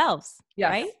with ourselves,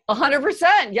 right?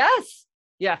 100%.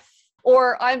 Yes.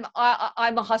 Or I'm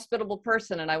a hospitable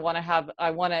person, and I want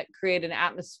to create an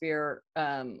atmosphere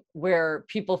where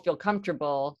people feel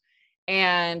comfortable.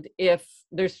 And if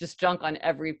there's just junk on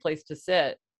every place to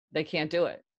sit, they can't do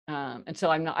it. And so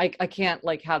I can't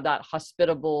like have that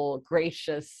hospitable,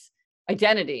 gracious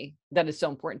identity that is so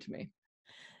important to me.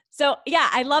 So yeah,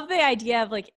 I love the idea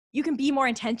of like, you can be more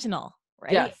intentional,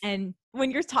 right? Yes. And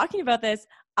when you're talking about this,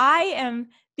 I am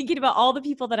thinking about all the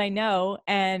people that I know,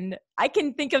 and I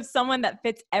can think of someone that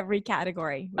fits every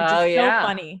category, which is so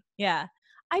funny. Yeah.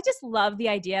 I just love the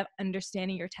idea of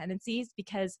understanding your tendencies,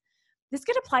 because this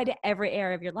could apply to every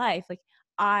area of your life. Like,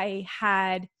 I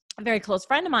had a very close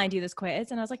friend of mine do this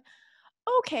quiz, and I was like,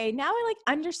 okay, now I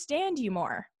like understand you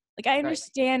more. Like, I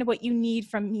understand what you need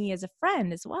from me as a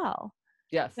friend as well.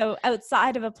 Yes. So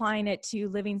outside of applying it to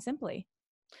living simply.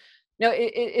 No,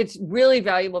 it's really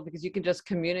valuable, because you can just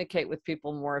communicate with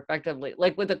people more effectively.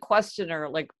 Like with a questioner,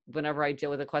 like whenever I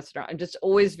deal with a questioner, I'm just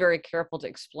always very careful to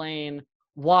explain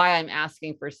why I'm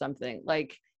asking for something.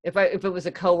 Like if it was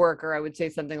a coworker, I would say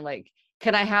something like,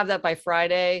 can I have that by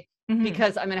Friday?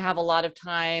 Because I'm going to have a lot of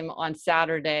time on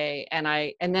Saturday, and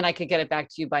then I could get it back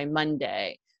to you by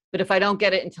Monday. But if I don't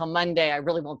get it until Monday, I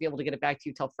really won't be able to get it back to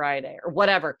you till Friday, or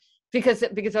whatever. Because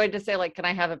I just say like, can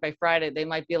I have it by Friday? They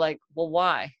might be like, well,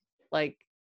 why? Like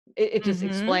it just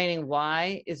explaining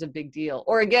why is a big deal.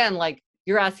 Or again, like,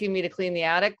 you're asking me to clean the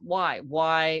attic. Why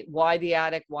the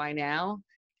attic? Why now?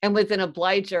 And with an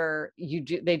obliger,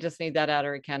 they just need that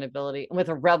outer accountability. And with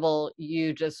a rebel,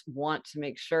 you just want to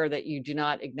make sure that you do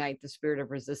not ignite the spirit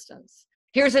of resistance.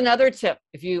 Here's another tip.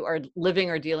 If you are living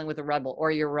or dealing with a rebel,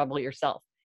 or you're a rebel yourself,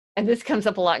 and this comes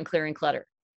up a lot in Clearing Clutter.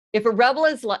 If a rebel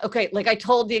is like I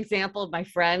told the example of my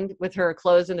friend with her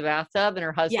clothes in the bathtub and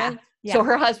her husband. Yeah. So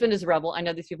her husband is a rebel. I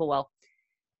know these people well.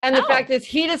 And the fact is,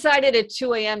 he decided at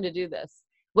 2 a.m. to do this.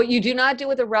 What you do not do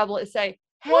with a rebel is say,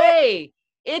 hey,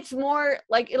 it's more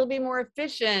like, it'll be more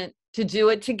efficient to do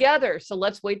it together. So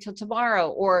let's wait till tomorrow.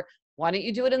 Or why don't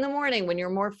you do it in the morning when you're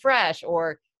more fresh?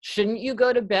 Or shouldn't you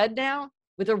go to bed now?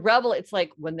 With a rebel, it's like,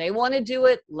 when they want to do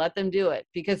it, let them do it,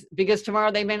 because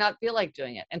tomorrow they may not feel like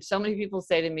doing it. And so many people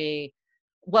say to me,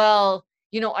 well,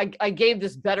 I gave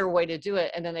this better way to do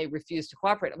it, and then they refuse to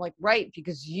cooperate. I'm like, right,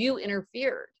 because you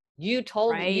interfered. You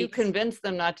Right. convinced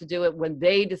them not to do it when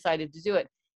they decided to do it.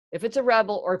 If it's a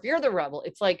rebel, or if you're the rebel,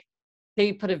 it's like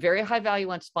they put a very high value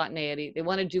on spontaneity. They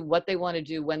want to do what they want to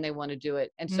do when they want to do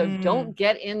it. And so Mm, don't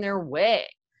get in their way.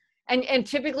 And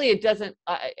typically it doesn't,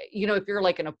 if you're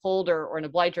like an upholder or an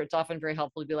obliger, it's often very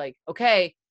helpful to be like,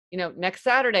 okay, next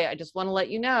Saturday, I just want to let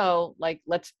you know, like,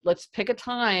 let's pick a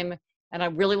time. And I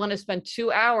really want to spend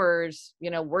 2 hours,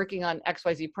 working on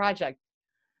XYZ project.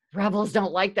 Rebels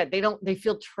don't like that. They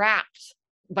feel trapped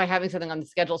by having something on the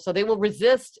schedule. So they will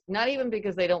resist, not even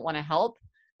because they don't want to help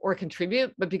or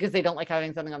contribute, but because they don't like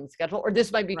having something on the schedule. Or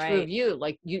this might be true of right. you.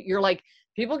 Like you're like,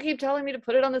 people keep telling me to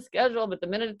put it on the schedule, but the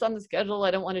minute it's on the schedule, I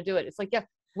don't want to do it. It's like, yeah,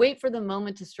 wait for the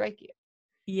moment to strike you.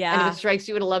 And if it Yeah. strikes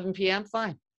you at 11 p.m.,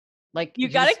 fine. Like You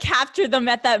got to capture them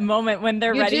at that moment when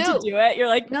they're you ready to do. do it. You're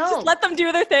like, just No, let them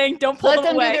do their thing. Don't pull let them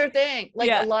them do away. their thing. Like a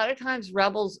Yeah. lot of times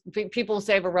people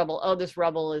say of a rebel, oh, this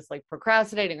rebel is like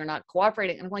procrastinating or not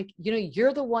cooperating. And I'm like,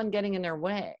 you're the one getting in their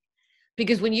way.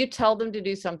 Because when you tell them to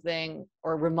do something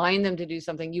or remind them to do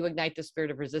something, you ignite the spirit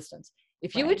of resistance.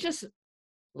 If you would Right. just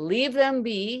leave them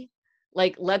be,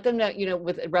 like let them know,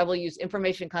 with rebel use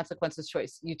information, consequences,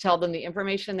 choice. You tell them the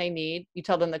information they need, you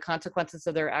tell them the consequences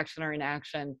of their action or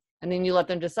inaction, and then you let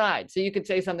them decide. So you could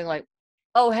say something like,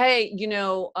 oh, hey,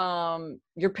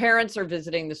 your parents are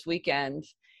visiting this weekend.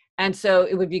 And so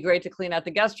it would be great to clean out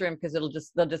the guest room because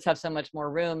they'll just have so much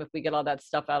more room if we get all that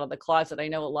stuff out of the closet. I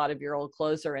know a lot of your old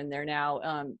clothes are in there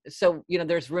now. So,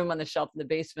 there's room on the shelf in the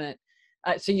basement.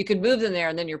 So you could move them there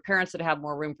and then your parents would have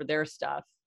more room for their stuff.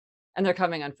 And they're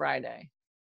coming on Friday.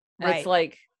 And it's Right.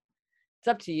 like, it's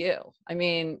up to you. I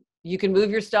mean, you can move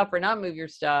your stuff or not move your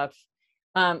stuff.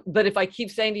 But if I keep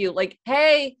saying to you, like,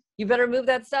 hey, you better move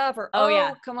that stuff, or, Oh,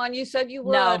 yeah. oh, come on, you said you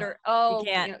would, No, or, you oh,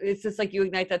 can't. it's just like you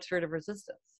ignite that spirit of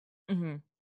resistance. Hmm.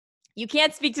 You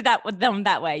can't speak to that with them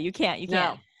that way. You can't. You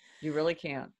can't. No, you really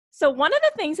can't. So one of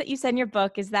the things that you said in your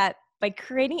book is that by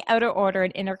creating outer order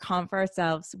and inner calm for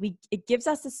ourselves, it gives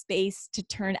us a space to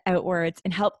turn outwards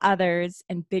and help others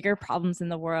and bigger problems in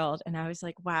the world. And I was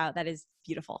like, wow, that is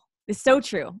beautiful. It's so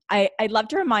true. I'd love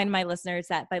to remind my listeners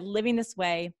that by living this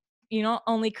way, you not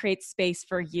only create space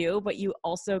for you, but you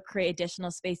also create additional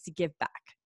space to give back,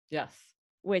 Yes.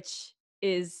 which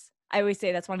is, I always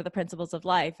say that's one of the principles of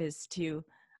life is to,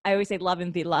 I always say love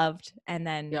and be loved and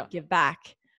then Yeah. give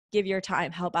back, give your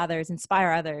time, help others,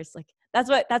 inspire others. Like that's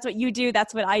what you do.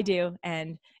 That's what I do.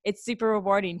 And it's super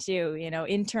rewarding too.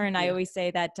 In turn, I Yeah. always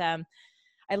say that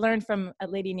I learned from a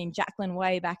lady named Jacqueline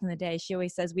Way back in the day. She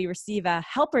always says we receive a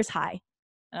helper's high.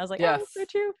 And I was like, oh, Yes. that's so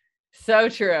true. So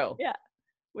true. Yeah.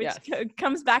 Which Yes.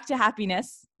 comes back to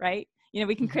happiness, right?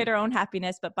 We can create Mhm. our own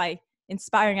happiness, but by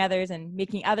inspiring others and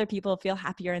making other people feel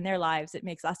happier in their lives, it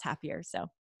makes us happier. So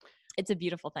it's a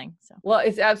beautiful thing. So Well,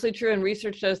 it's absolutely true. And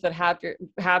research shows that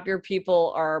happier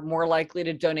people are more likely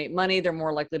to donate money. They're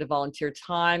more likely to volunteer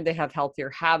time. They have healthier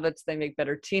habits. They make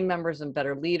better team members and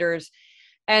better leaders.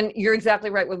 And you're exactly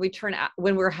right.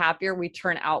 When we're happier, we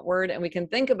turn outward and we can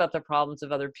think about the problems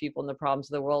of other people and the problems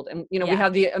of the world. And, we yeah,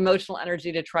 have the emotional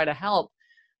energy to try to help.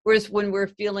 Whereas when we're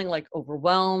feeling like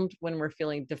overwhelmed, when we're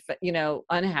feeling,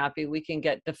 unhappy, we can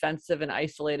get defensive and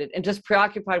isolated and just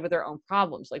preoccupied with our own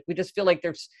problems. Like we just feel like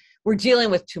we're dealing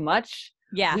with too much.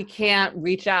 yeah, We can't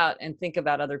reach out and think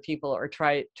about other people or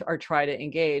try to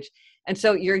engage. And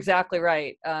so you're exactly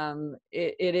right.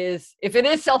 It is, if it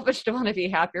is selfish to want to be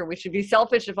happier, we should be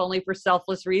selfish, if only for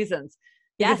selfless reasons,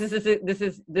 because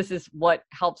yes. this is what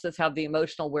helps us have the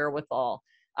emotional wherewithal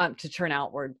to turn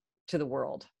outward to the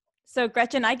world. So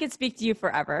Gretchen, I could speak to you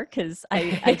forever because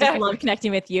I just love connecting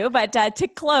with you. But to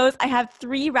close, I have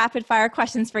 3 rapid fire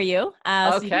questions for you.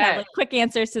 So you can have Okay. like quick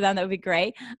answers to them. That would be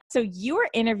great. So you were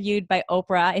interviewed by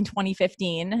Oprah in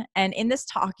 2015. And in this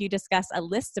talk, you discuss a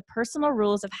list of personal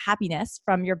rules of happiness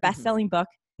from your Mhm. best-selling book,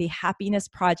 The Happiness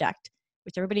Project,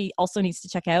 which everybody also needs to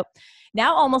check out.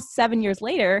 Now, almost 7 years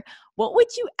later, what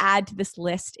would you add to this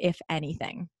list, if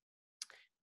anything?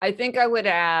 I think I would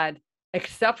add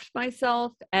accept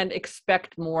myself and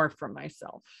expect more from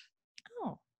myself.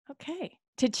 Oh, okay.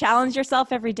 To challenge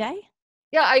yourself every day?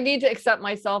 Yeah, I need to accept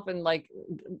myself and like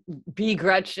be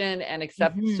Gretchen and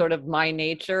accept Mhm. sort of my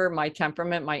nature, my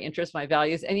temperament, my interests, my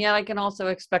values. And yet I can also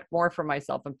expect more from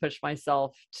myself and push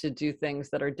myself to do things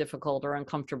that are difficult or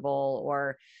uncomfortable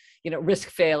or, risk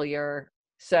failure.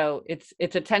 So it's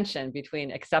a tension between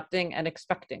accepting and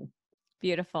expecting.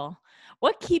 Beautiful.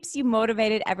 What keeps you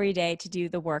motivated every day to do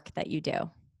the work that you do?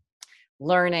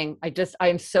 Learning. I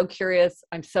am so curious.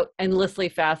 I'm so endlessly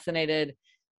fascinated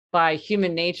by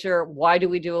human nature. Why do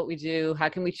we do what we do? How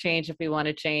can we change if we want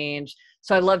to change?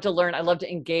 So I love to learn. I love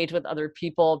to engage with other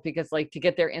people because like to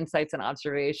get their insights and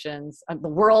observations. The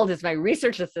world is my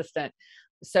research assistant.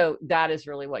 So that is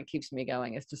really what keeps me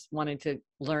going, is just wanting to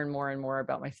learn more and more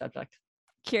about my subject.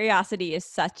 Curiosity is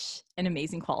such an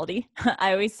amazing quality.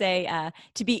 I always say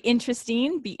to be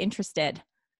interesting, be interested.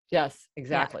 Yes,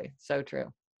 exactly. Yeah. So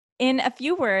true. In a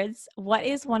few words, what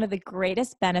is one of the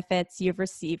greatest benefits you've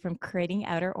received from creating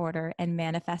Outer Order and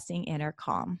manifesting inner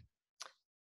calm?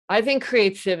 I think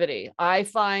creativity. I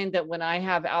find that when I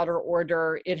have Outer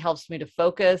Order, it helps me to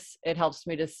focus. It helps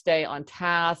me to stay on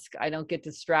task. I don't get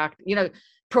distracted.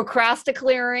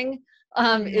 Procrastinating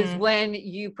is when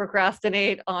you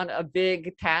procrastinate on a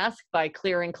big task by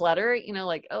clearing clutter,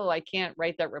 I can't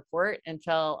write that report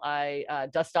until I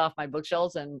dust off my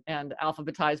bookshelves and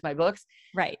alphabetize my books.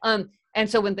 Right. And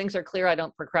so when things are clear, I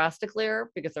don't procrastinate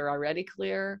because they're already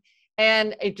clear.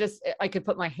 And I could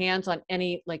put my hands on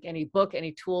any book,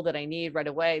 any tool that I need right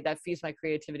away. That feeds my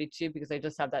creativity too, because I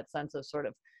just have that sense of sort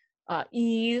of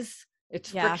ease.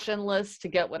 It's frictionless to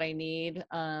get what I need.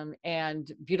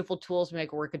 And beautiful tools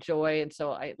make work a joy. And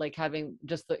so I like having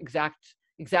just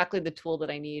exactly the tool that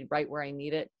I need right where I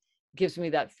need it. Gives me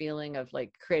that feeling of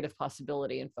like creative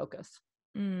possibility and focus.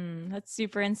 That's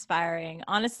super inspiring.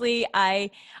 Honestly, I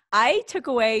took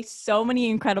away so many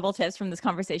incredible tips from this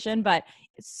conversation, but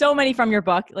so many from your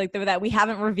book, like that we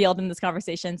haven't revealed in this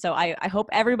conversation. So I hope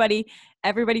everybody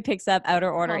picks up Outer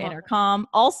Order, Inner Calm.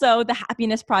 Also, The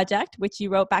Happiness Project, which you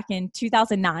wrote back in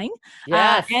 2009.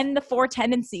 Yes. And The 4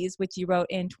 Tendencies, which you wrote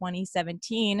in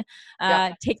 2017.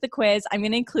 Take the quiz. I'm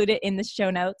going to include it in the show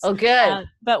notes. Oh, good.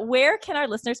 But where can our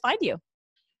listeners find you?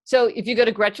 So if you go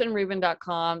to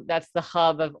GretchenRubin.com, that's the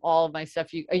hub of all of my stuff.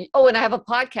 And I have a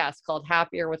podcast called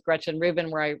Happier with Gretchen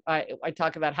Rubin, where I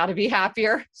talk about how to be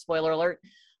happier, spoiler alert,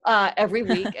 every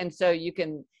week. And so you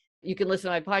can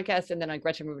listen to my podcast, and then on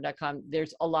GretchenRubin.com,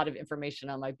 there's a lot of information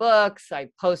on my books. I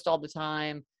post all the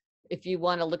time. If you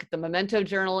want to look at the Memento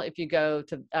Journal, if you go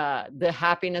to the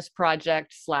Happiness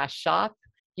Project /shop,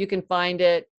 you can find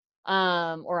it.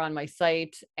 Or on my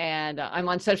site, and I'm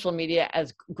on social media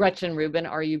as Gretchen Rubin,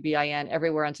 Rubin,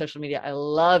 everywhere on social media. I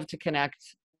love to connect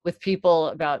with people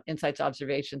about insights,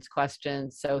 observations,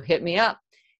 questions. So hit me up.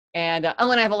 And and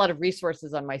I have a lot of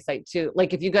resources on my site too.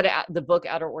 Like if you go to the book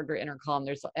Outer Order, Inner Calm,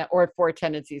 or 4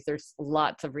 Tendencies, there's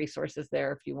lots of resources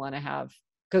there if you want to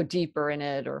go deeper in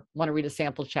it or want to read a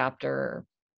sample chapter.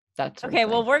 Okay,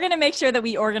 well, we're gonna make sure that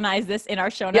we organize this in our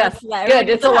show notes. Yes, good.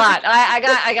 It's a lot.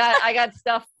 I got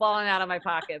stuff falling out of my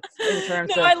pockets in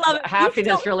terms of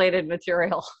happiness-related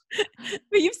material.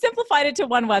 But you've simplified it to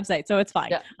one website, so it's fine.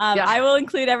 Yeah. I will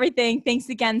include everything. Thanks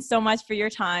again so much for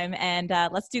your time, and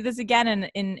let's do this again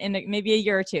in maybe a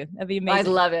year or two. That'd be amazing. I'd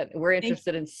love it. We're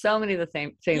interested in so many of the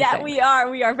same things. Yeah, we are.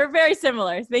 We're very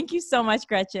similar. Thank you so much,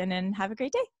 Gretchen, and have a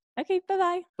great day. Okay,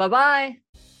 bye-bye. Bye-bye.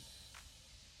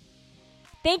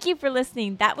 Thank you for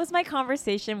listening. That was my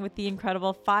conversation with the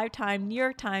incredible 5-time New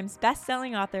York Times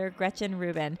bestselling author Gretchen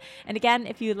Rubin. And again,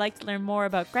 if you'd like to learn more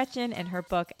about Gretchen and her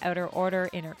book Outer Order,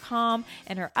 Inner Calm,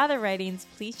 and her other writings,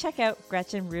 please check out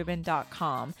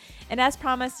GretchenRubin.com. And as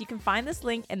promised, you can find this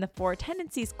link in the 4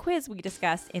 Tendencies quiz we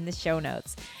discussed in the show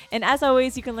notes. And as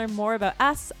always, you can learn more about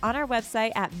us on our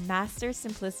website at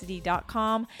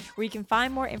mastersimplicity.com, where you can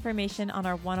find more information on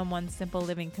our one-on-one simple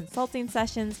living consulting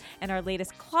sessions and our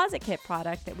latest closet kit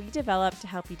product that we developed to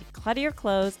help you declutter your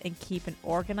clothes and keep an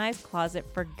organized closet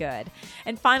for good.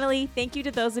 And finally, thank you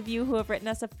to those of you who have written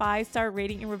us a 5-star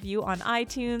rating and review on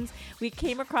iTunes. We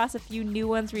came across a few new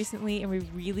ones recently, and we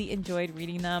really enjoyed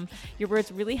reading them. Your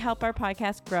words really help our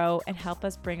podcast grow and help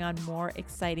us bring on more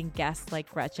exciting guests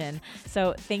like Gretchen.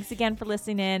 So thanks again for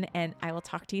listening in, and I will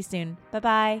talk to you soon.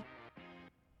 Bye-bye.